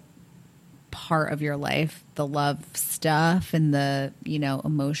this is a part of your life, the love stuff and the,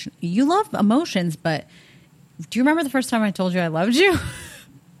 emotion. You love emotions, but do you remember the first time I told you I loved you?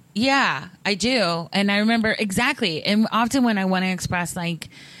 Yeah, I do. And I remember exactly. And often when I want to express like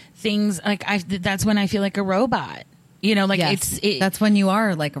things, like that's when I feel like a robot. Yes, that's when you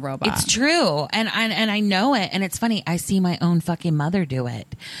are like a robot. It's true. And I know it. And it's funny. I see my own fucking mother do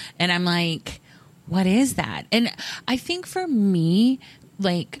it. And I'm like, what is that? And I think for me,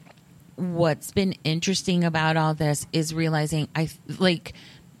 like, what's been interesting about all this is realizing I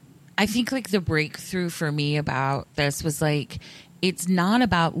think like the breakthrough for me about this was like, it's not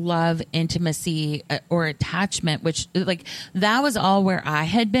about love, intimacy, or attachment, which like that was all where I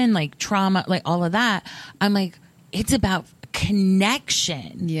had been, like trauma, like all of that. I'm like, it's about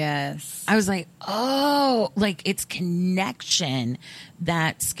connection. Yes. I was like, oh, like it's connection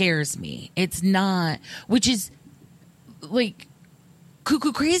that scares me. It's not, which is like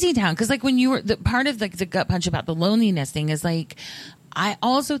cuckoo crazy town. Cause like when you were the part of like the gut punch about the loneliness thing is like, I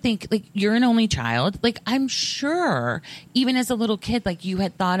also think like you're an only child. Like I'm sure even as a little kid, like you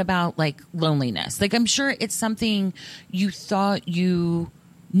had thought about like loneliness. Like I'm sure it's something you thought you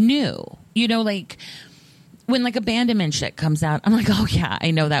knew, like when like abandonment shit comes out, I'm like, oh yeah,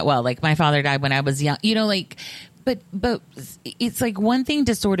 I know that well. Like my father died when I was young, like, but it's like one thing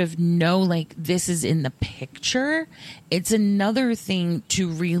to sort of know like this is in the picture. It's another thing to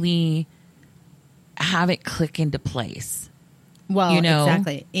really have it click into place. Well,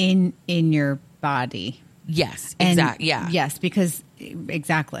 exactly. In your body. Yes, exactly. Yeah. Yes, because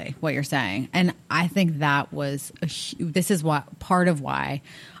exactly what you're saying. And I think that was this is what part of why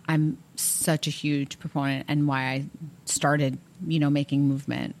I'm such a huge proponent and why I started, making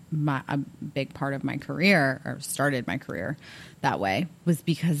movement a big part of my career, or started my career that way, was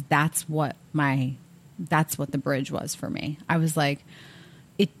because that's what the bridge was for me. I was like,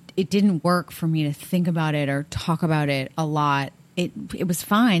 it didn't work for me to think about it or talk about it a lot. It was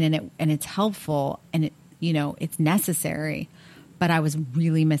fine and it's helpful and it's necessary, but I was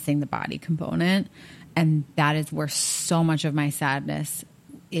really missing the body component, and that is where so much of my sadness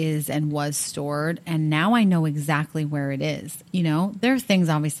is and was stored. And now I know exactly where it is. There are things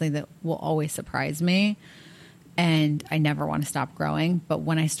obviously that will always surprise me, and I never want to stop growing. But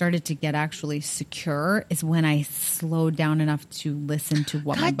when I started to get actually secure is when I slowed down enough to listen to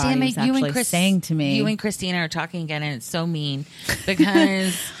what my body was actually saying to me. You and Christina are talking again, and it's so mean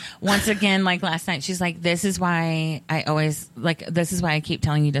because once again, like last night, she's like, this is why I keep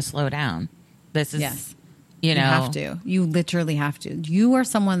telling you to slow down. This is, yes. You have to. You literally have to. You are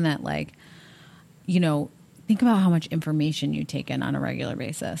someone that like, think about how much information you take in on a regular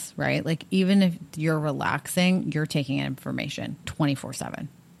basis, right? Like even if you're relaxing, you're taking in information 24/7.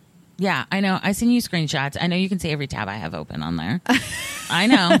 Yeah, I know. I send you screenshots. I know you can see every tab I have open on there. I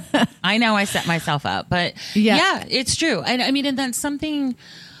know. I set myself up, but yeah, it's true. And I mean, and that's something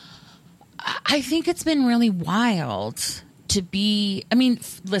I think it's been really wild to be,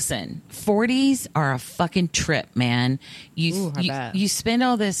 listen, 40s are a fucking trip, man. You spend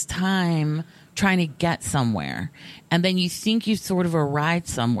all this time trying to get somewhere, and then you think you sort of arrived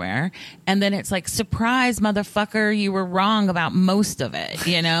somewhere, and then it's like, surprise, motherfucker, you were wrong about most of it,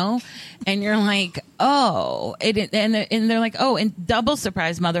 and you're like, oh, and they're like, oh, and double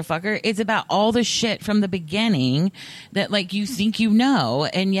surprise, motherfucker, it's about all the shit from the beginning that like you think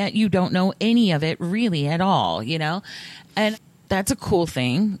and yet you don't know any of it really at all, and that's a cool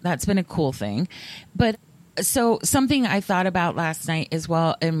thing. That's been a cool thing. But so something I thought about last night as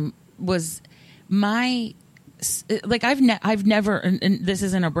well, was my like I've never, and this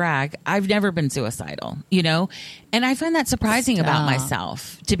isn't a brag, I've never been suicidal, you know, and I find that surprising about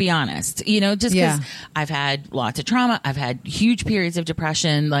myself, to be honest, you know, just because I've had lots of trauma, I've had huge periods of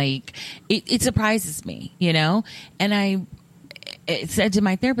depression, like it surprises me, you know, and I said to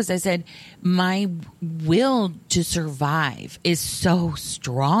my therapist, I said, my will to survive is so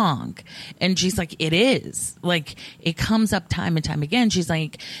strong. And she's like, it is. Like, it comes up time and time again. She's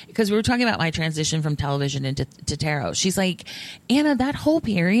like, because we were talking about my transition from television into tarot. She's like, Anna, that whole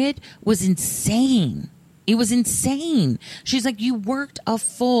period was insane. It was insane. She's like, you worked a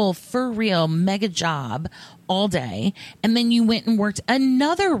full, for real, mega job all day, and then you went and worked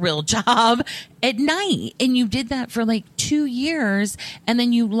another real job at night, and you did that for like 2 years, and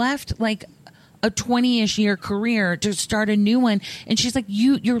then you left like a 20-ish year career to start a new one. And she's like,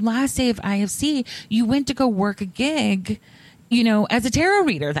 your last day of IFC, you went to go work a gig, you know, as a tarot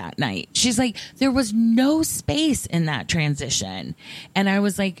reader that night. She's like, there was no space in that transition. And I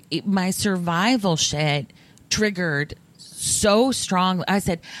was like, my survival shit triggered so strong. I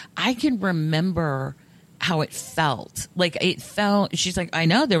said, I can remember how it felt. Like, it felt, she's like, I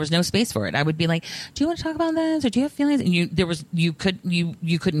know there was no space for it. I would be like, do you want to talk about this? Or do you have feelings? And you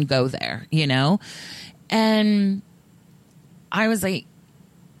couldn't go there, you know? And I was like,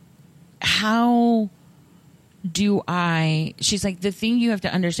 how do she's like, the thing you have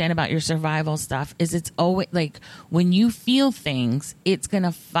to understand about your survival stuff is it's always like, when you feel things, it's going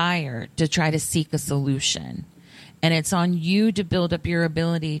to fire to try to seek a solution. And it's on you to build up your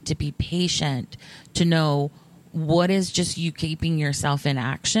ability to be patient, to know what is just you keeping yourself in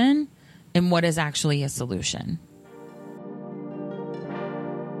action and what is actually a solution.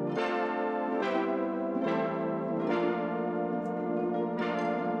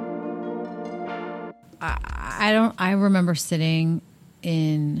 I remember sitting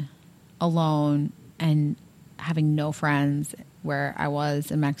in alone and having no friends where I was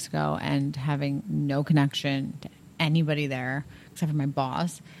in Mexico and having no connection to anybody there except for my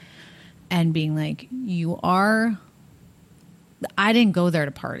boss, and being like, I didn't go there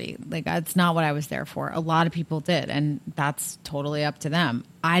to party. Like, that's not what I was there for. A lot of people did, and that's totally up to them.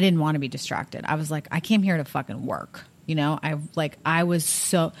 I didn't want to be distracted. I was like, I came here to fucking work. You know,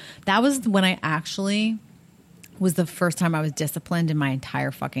 that was when I actually was the first time I was disciplined in my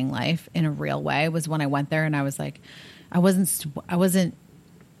entire fucking life in a real way, was when I went there, and I was like, I wasn't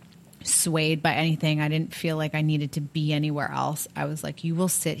swayed by anything. I didn't feel like I needed to be anywhere else. I was like, you will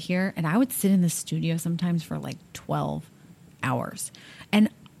sit here. And I would sit in the studio sometimes for like 12 hours. And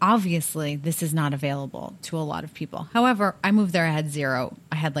obviously this is not available to a lot of people. However, I moved there. I had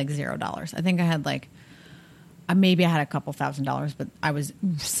like $0. I think I had like, maybe I had a couple $1,000s, but I was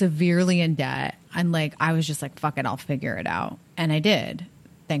severely in debt. And like, I was just like, fuck it, I'll figure it out. And I did,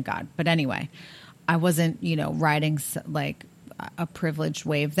 thank God. But anyway, I wasn't, you know, riding like a privileged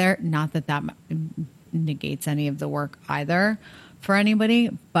wave there. Not that negates any of the work either for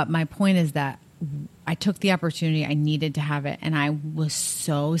anybody. But my point is that I took the opportunity. I needed to have it. And I was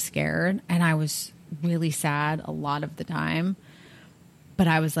so scared, and I was really sad a lot of the time. But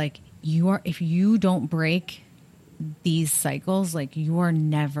I was like, if you don't break these cycles, like, you are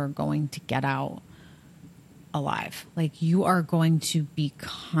never going to get out alive. Like, you are going to be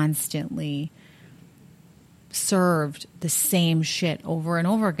constantly served the same shit over and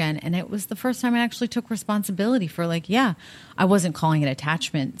over again. And it was the first time I actually took responsibility for, like, I wasn't calling it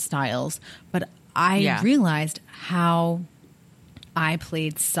attachment styles, but I realized how I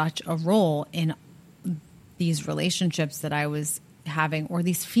played such a role in these relationships that I was having, or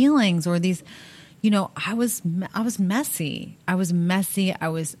these feelings, or these, you know, I was messy. I was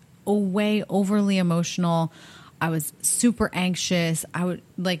way overly emotional. I was super anxious. I would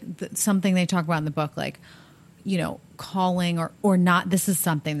something they talk about in the book, like, you know, calling or not. This is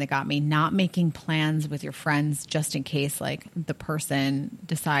something that got me, not making plans with your friends just in case, like, the person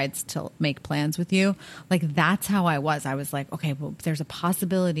decides to make plans with you. Like, that's how I was. I was like, okay, well, there's a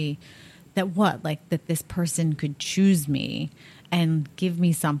possibility that this person could choose me and give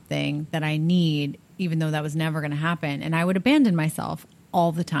me something that I need, even though that was never going to happen. And I would abandon myself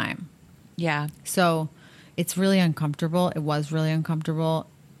all the time. Yeah. So it's really uncomfortable. It was really uncomfortable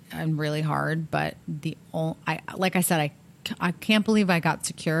and really hard. But like I said, I can't believe I got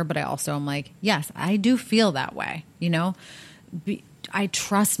secure, but I also am like, yes, I do feel that way. You know, I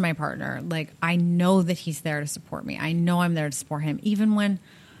trust my partner. Like, I know that he's there to support me. I know I'm there to support him, even when,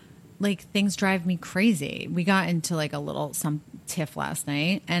 like, things drive me crazy. We got into like some tiff last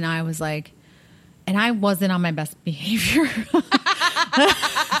night, and I was like, and I wasn't on my best behavior.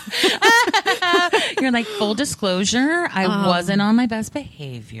 You're like full disclosure, I wasn't on my best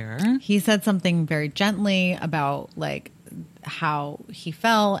behavior. He said something very gently about like how he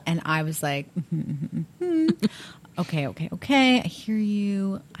felt, and I was like, okay, I hear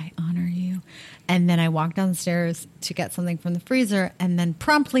you, I honor you. And then I walked downstairs to get something from the freezer, and then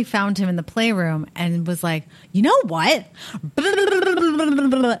promptly found him in the playroom and was like, you know what?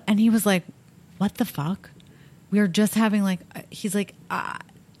 And he was like, what the fuck? We were just having like, he's like,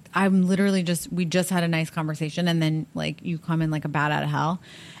 I'm literally we just had a nice conversation, and then like you come in like a bat out of hell.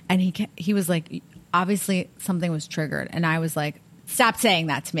 And he was like, obviously something was triggered. And I was like, stop saying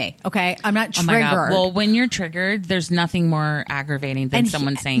that to me. Okay. I'm not triggered. Oh my God. Well, when you're triggered, there's nothing more aggravating than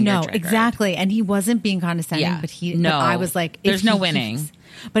someone saying you're triggered. No, exactly. And he wasn't being condescending, but I was like, there's no winning.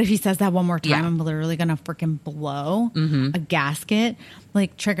 But if he says that one more time, I'm literally going to freaking blow a gasket.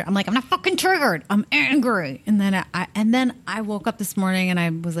 Like trigger. I'm like, I'm not fucking triggered. I'm angry. And then I woke up this morning and I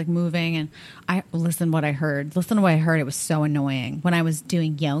was like moving, and I listened to what I heard. It was so annoying. When I was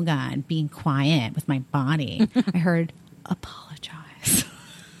doing yoga and being quiet with my body, I heard apologize.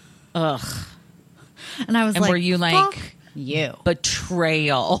 Ugh. And I was like, were you like, you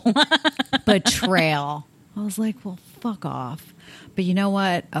betrayal? Betrayal. I was like, well, fuck off. But you know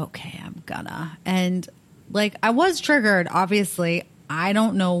what? Okay, I'm gonna. And like, I was triggered, obviously. I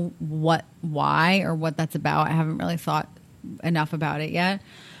don't know why or what that's about. I haven't really thought enough about it yet.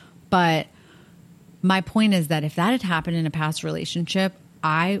 But my point is that if that had happened in a past relationship,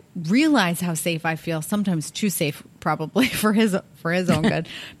 I realize how safe I feel, sometimes too safe probably for his own good,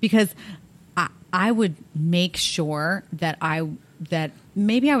 because I would make sure that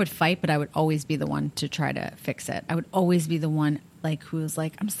maybe I would fight, but I would always be the one to try to fix it. I would always be the one like who was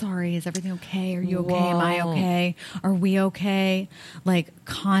like, I'm sorry, is everything okay? Are you okay? Whoa. Am I okay? Are we okay? Like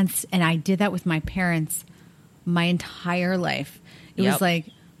and I did that with my parents my entire life. It was like,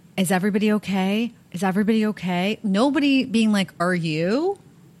 is everybody okay? Is everybody okay? Nobody being like, are you?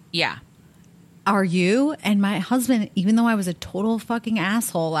 Yeah. Are you? And my husband, even though I was a total fucking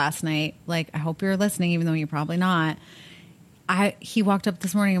asshole last night, like, I hope you're listening, even though you're probably not. He walked up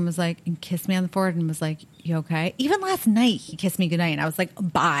this morning and was like, and kissed me on the forehead and was like, you okay? Even last night, he kissed me goodnight. And I was like,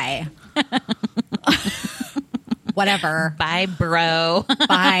 bye. Whatever. Bye, bro.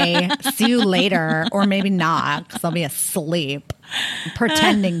 Bye. See you later. Or maybe not, because I'll be asleep.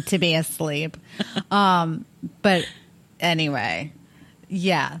 Pretending to be asleep. But anyway,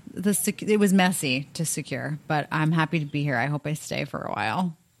 yeah, it was messy to secure, but I'm happy to be here. I hope I stay for a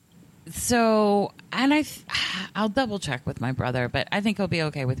while. So, and I'll double check with my brother, but I think he'll be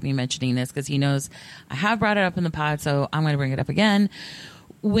okay with me mentioning this because he knows I have brought it up in the pod, so I'm going to bring it up again.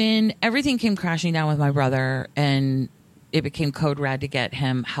 When everything came crashing down with my brother and it became code red to get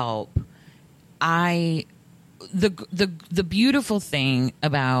him help, the beautiful thing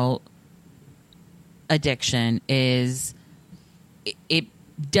about addiction is it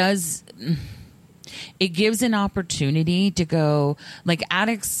gives an opportunity to go, like,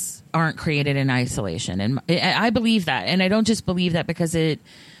 addicts aren't created in isolation. And I believe that. And I don't just believe that because it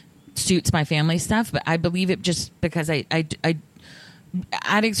suits my family stuff, but I believe it just because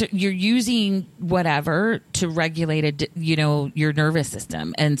addicts, you're using whatever to regulate your nervous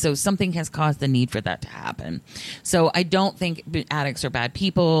system, and so something has caused the need for that to happen. So I don't think addicts are bad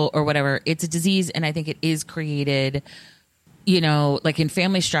people or whatever. It's a disease, and I think it is created, like in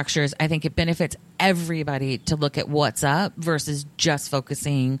family structures. I think it benefits everybody to look at what's up versus just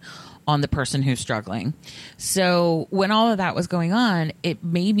focusing on the person who's struggling. So when all of that was going on, it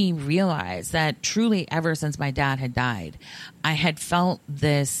made me realize that truly ever since my dad had died, I had felt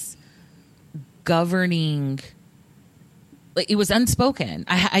this governing, like, it was unspoken.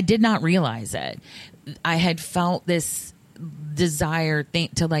 I did not realize it. I had felt this desire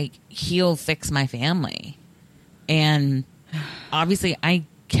to like heal, fix my family. And obviously I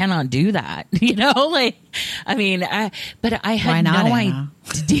cannot do that, but I had no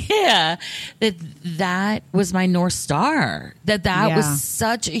idea that was my North Star, that was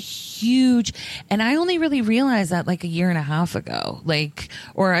such a huge, and I only really realized that like a year and a half ago,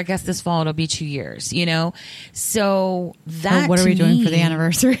 or I guess this fall it'll be 2 years, so that, what are we doing for the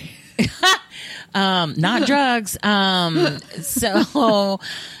anniversary? Not drugs. So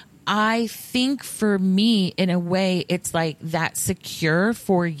I think for me, in a way, it's like that secure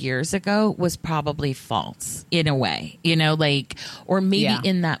 4 years ago was probably false in a way, or maybe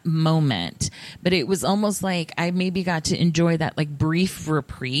in that moment, but it was almost like I maybe got to enjoy that like brief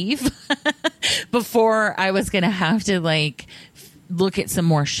reprieve before I was going to have to like look at some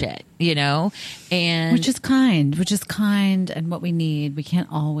more shit, and which is kind and what we need. We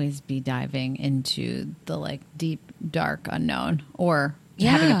can't always be diving into the like deep, dark unknown or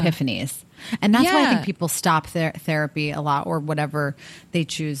having Yeah. epiphanies. And that's why I Yeah. think people stop their therapy a lot, or whatever they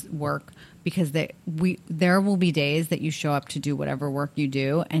choose work, because there will be days that you show up to do whatever work you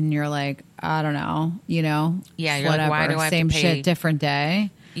do and you're like, I don't know, Yeah, you're like, whatever. why do I have Same to pay? shit, different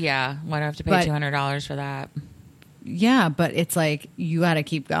day. Yeah. Why do I have to pay But- $200 for that? Yeah, but it's like you got to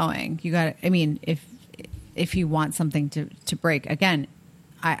keep going. You got to, I mean, if you want something to break, again,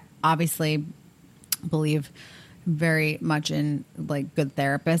 I obviously believe very much in like good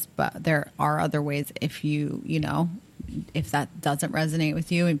therapists, but there are other ways if if that doesn't resonate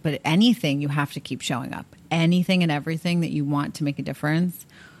with you. But anything, you have to keep showing up. Anything and everything that you want to make a difference,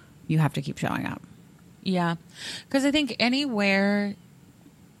 you have to keep showing up. Yeah. Because I think anywhere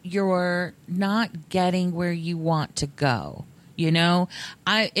you're not getting where you want to go,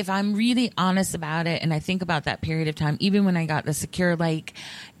 if I'm really honest about it, and I think about that period of time, even when I got the Secure, like,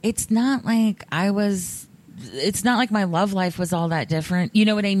 it's not like my love life was all that different. You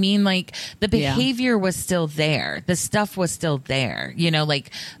know what I mean? Like, the behavior was still there. The stuff was still there.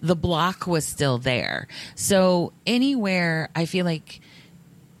 Like, the block was still there. So anywhere, I feel like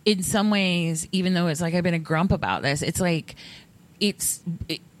in some ways, even though it's like I've been a grump about this, it's like it's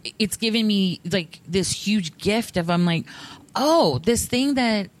given me like this huge gift of, I'm like, oh, this thing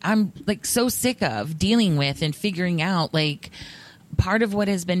that I'm like so sick of dealing with and figuring out, like, part of what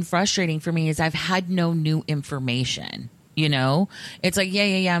has been frustrating for me is I've had no new information. It's like,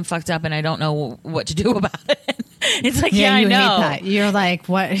 yeah, I'm fucked up and I don't know what to do about it. It's like, I know. Hate that. You're like,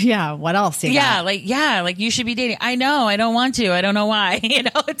 what? Yeah, what else? You got? Like you should be dating. I know. I don't want to. I don't know why.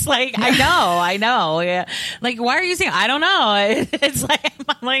 It's like, I know. Yeah. Like, why are you saying, I don't know? It's like,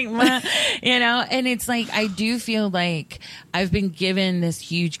 I'm like, and it's like, I do feel like I've been given this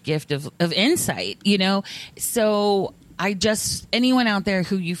huge gift of insight, so anyone out there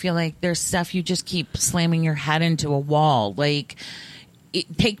who you feel like there's stuff you just keep slamming your head into a wall, like,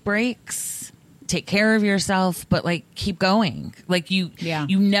 take breaks, take care of yourself, but like, keep going. Like, you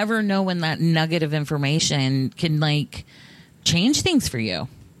never know when that nugget of information can like change things for you.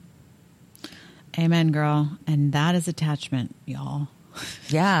 Amen, girl. And that is attachment, y'all.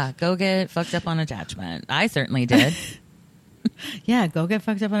 Yeah. Go get fucked up on attachment. I certainly did. Yeah. Go get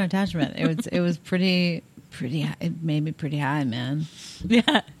fucked up on attachment. It was pretty high. It made me pretty high, man.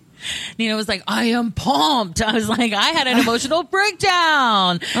 Yeah. Nina was like, I am pumped. I was like, I had an emotional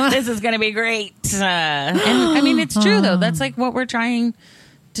breakdown. This is going to be great. And I mean, it's true though. That's like what we're trying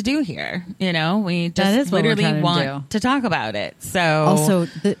to do here. We just literally want to talk about it. So also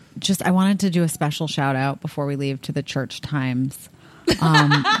I wanted to do a special shout out before we leave to the Church Times.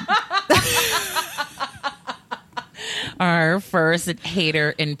 Our first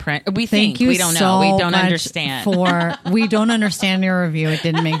hater in print. We Thank you. We don't so know. We don't much understand. We don't understand your review. It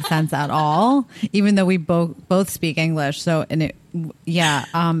didn't make sense at all, even though we both speak English. So,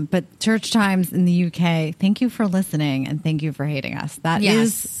 but Church Times in the UK, thank you for listening and thank you for hating us. That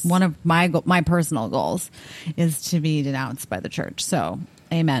is one of my personal goals, is to be denounced by the church. So,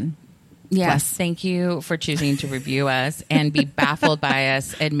 amen. Yes, Bless. thank you for choosing to review us and be baffled by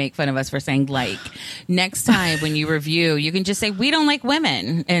us and make fun of us for saying like. Next time when you review, you can just say, we don't like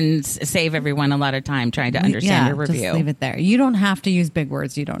women, and save everyone a lot of time trying to understand your review. Just leave it there. You don't have to use big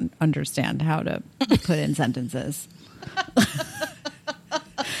words you don't understand how to put in sentences.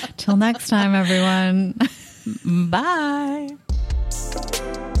 Till next time, everyone. Bye.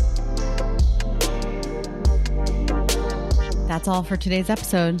 That's all for today's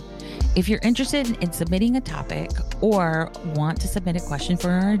episode. If you're interested in submitting a topic or want to submit a question for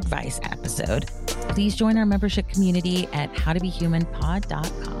our advice episode, please join our membership community at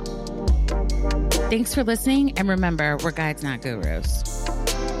howtobehumanpod.com. Thanks for listening, and remember, we're guides, not gurus.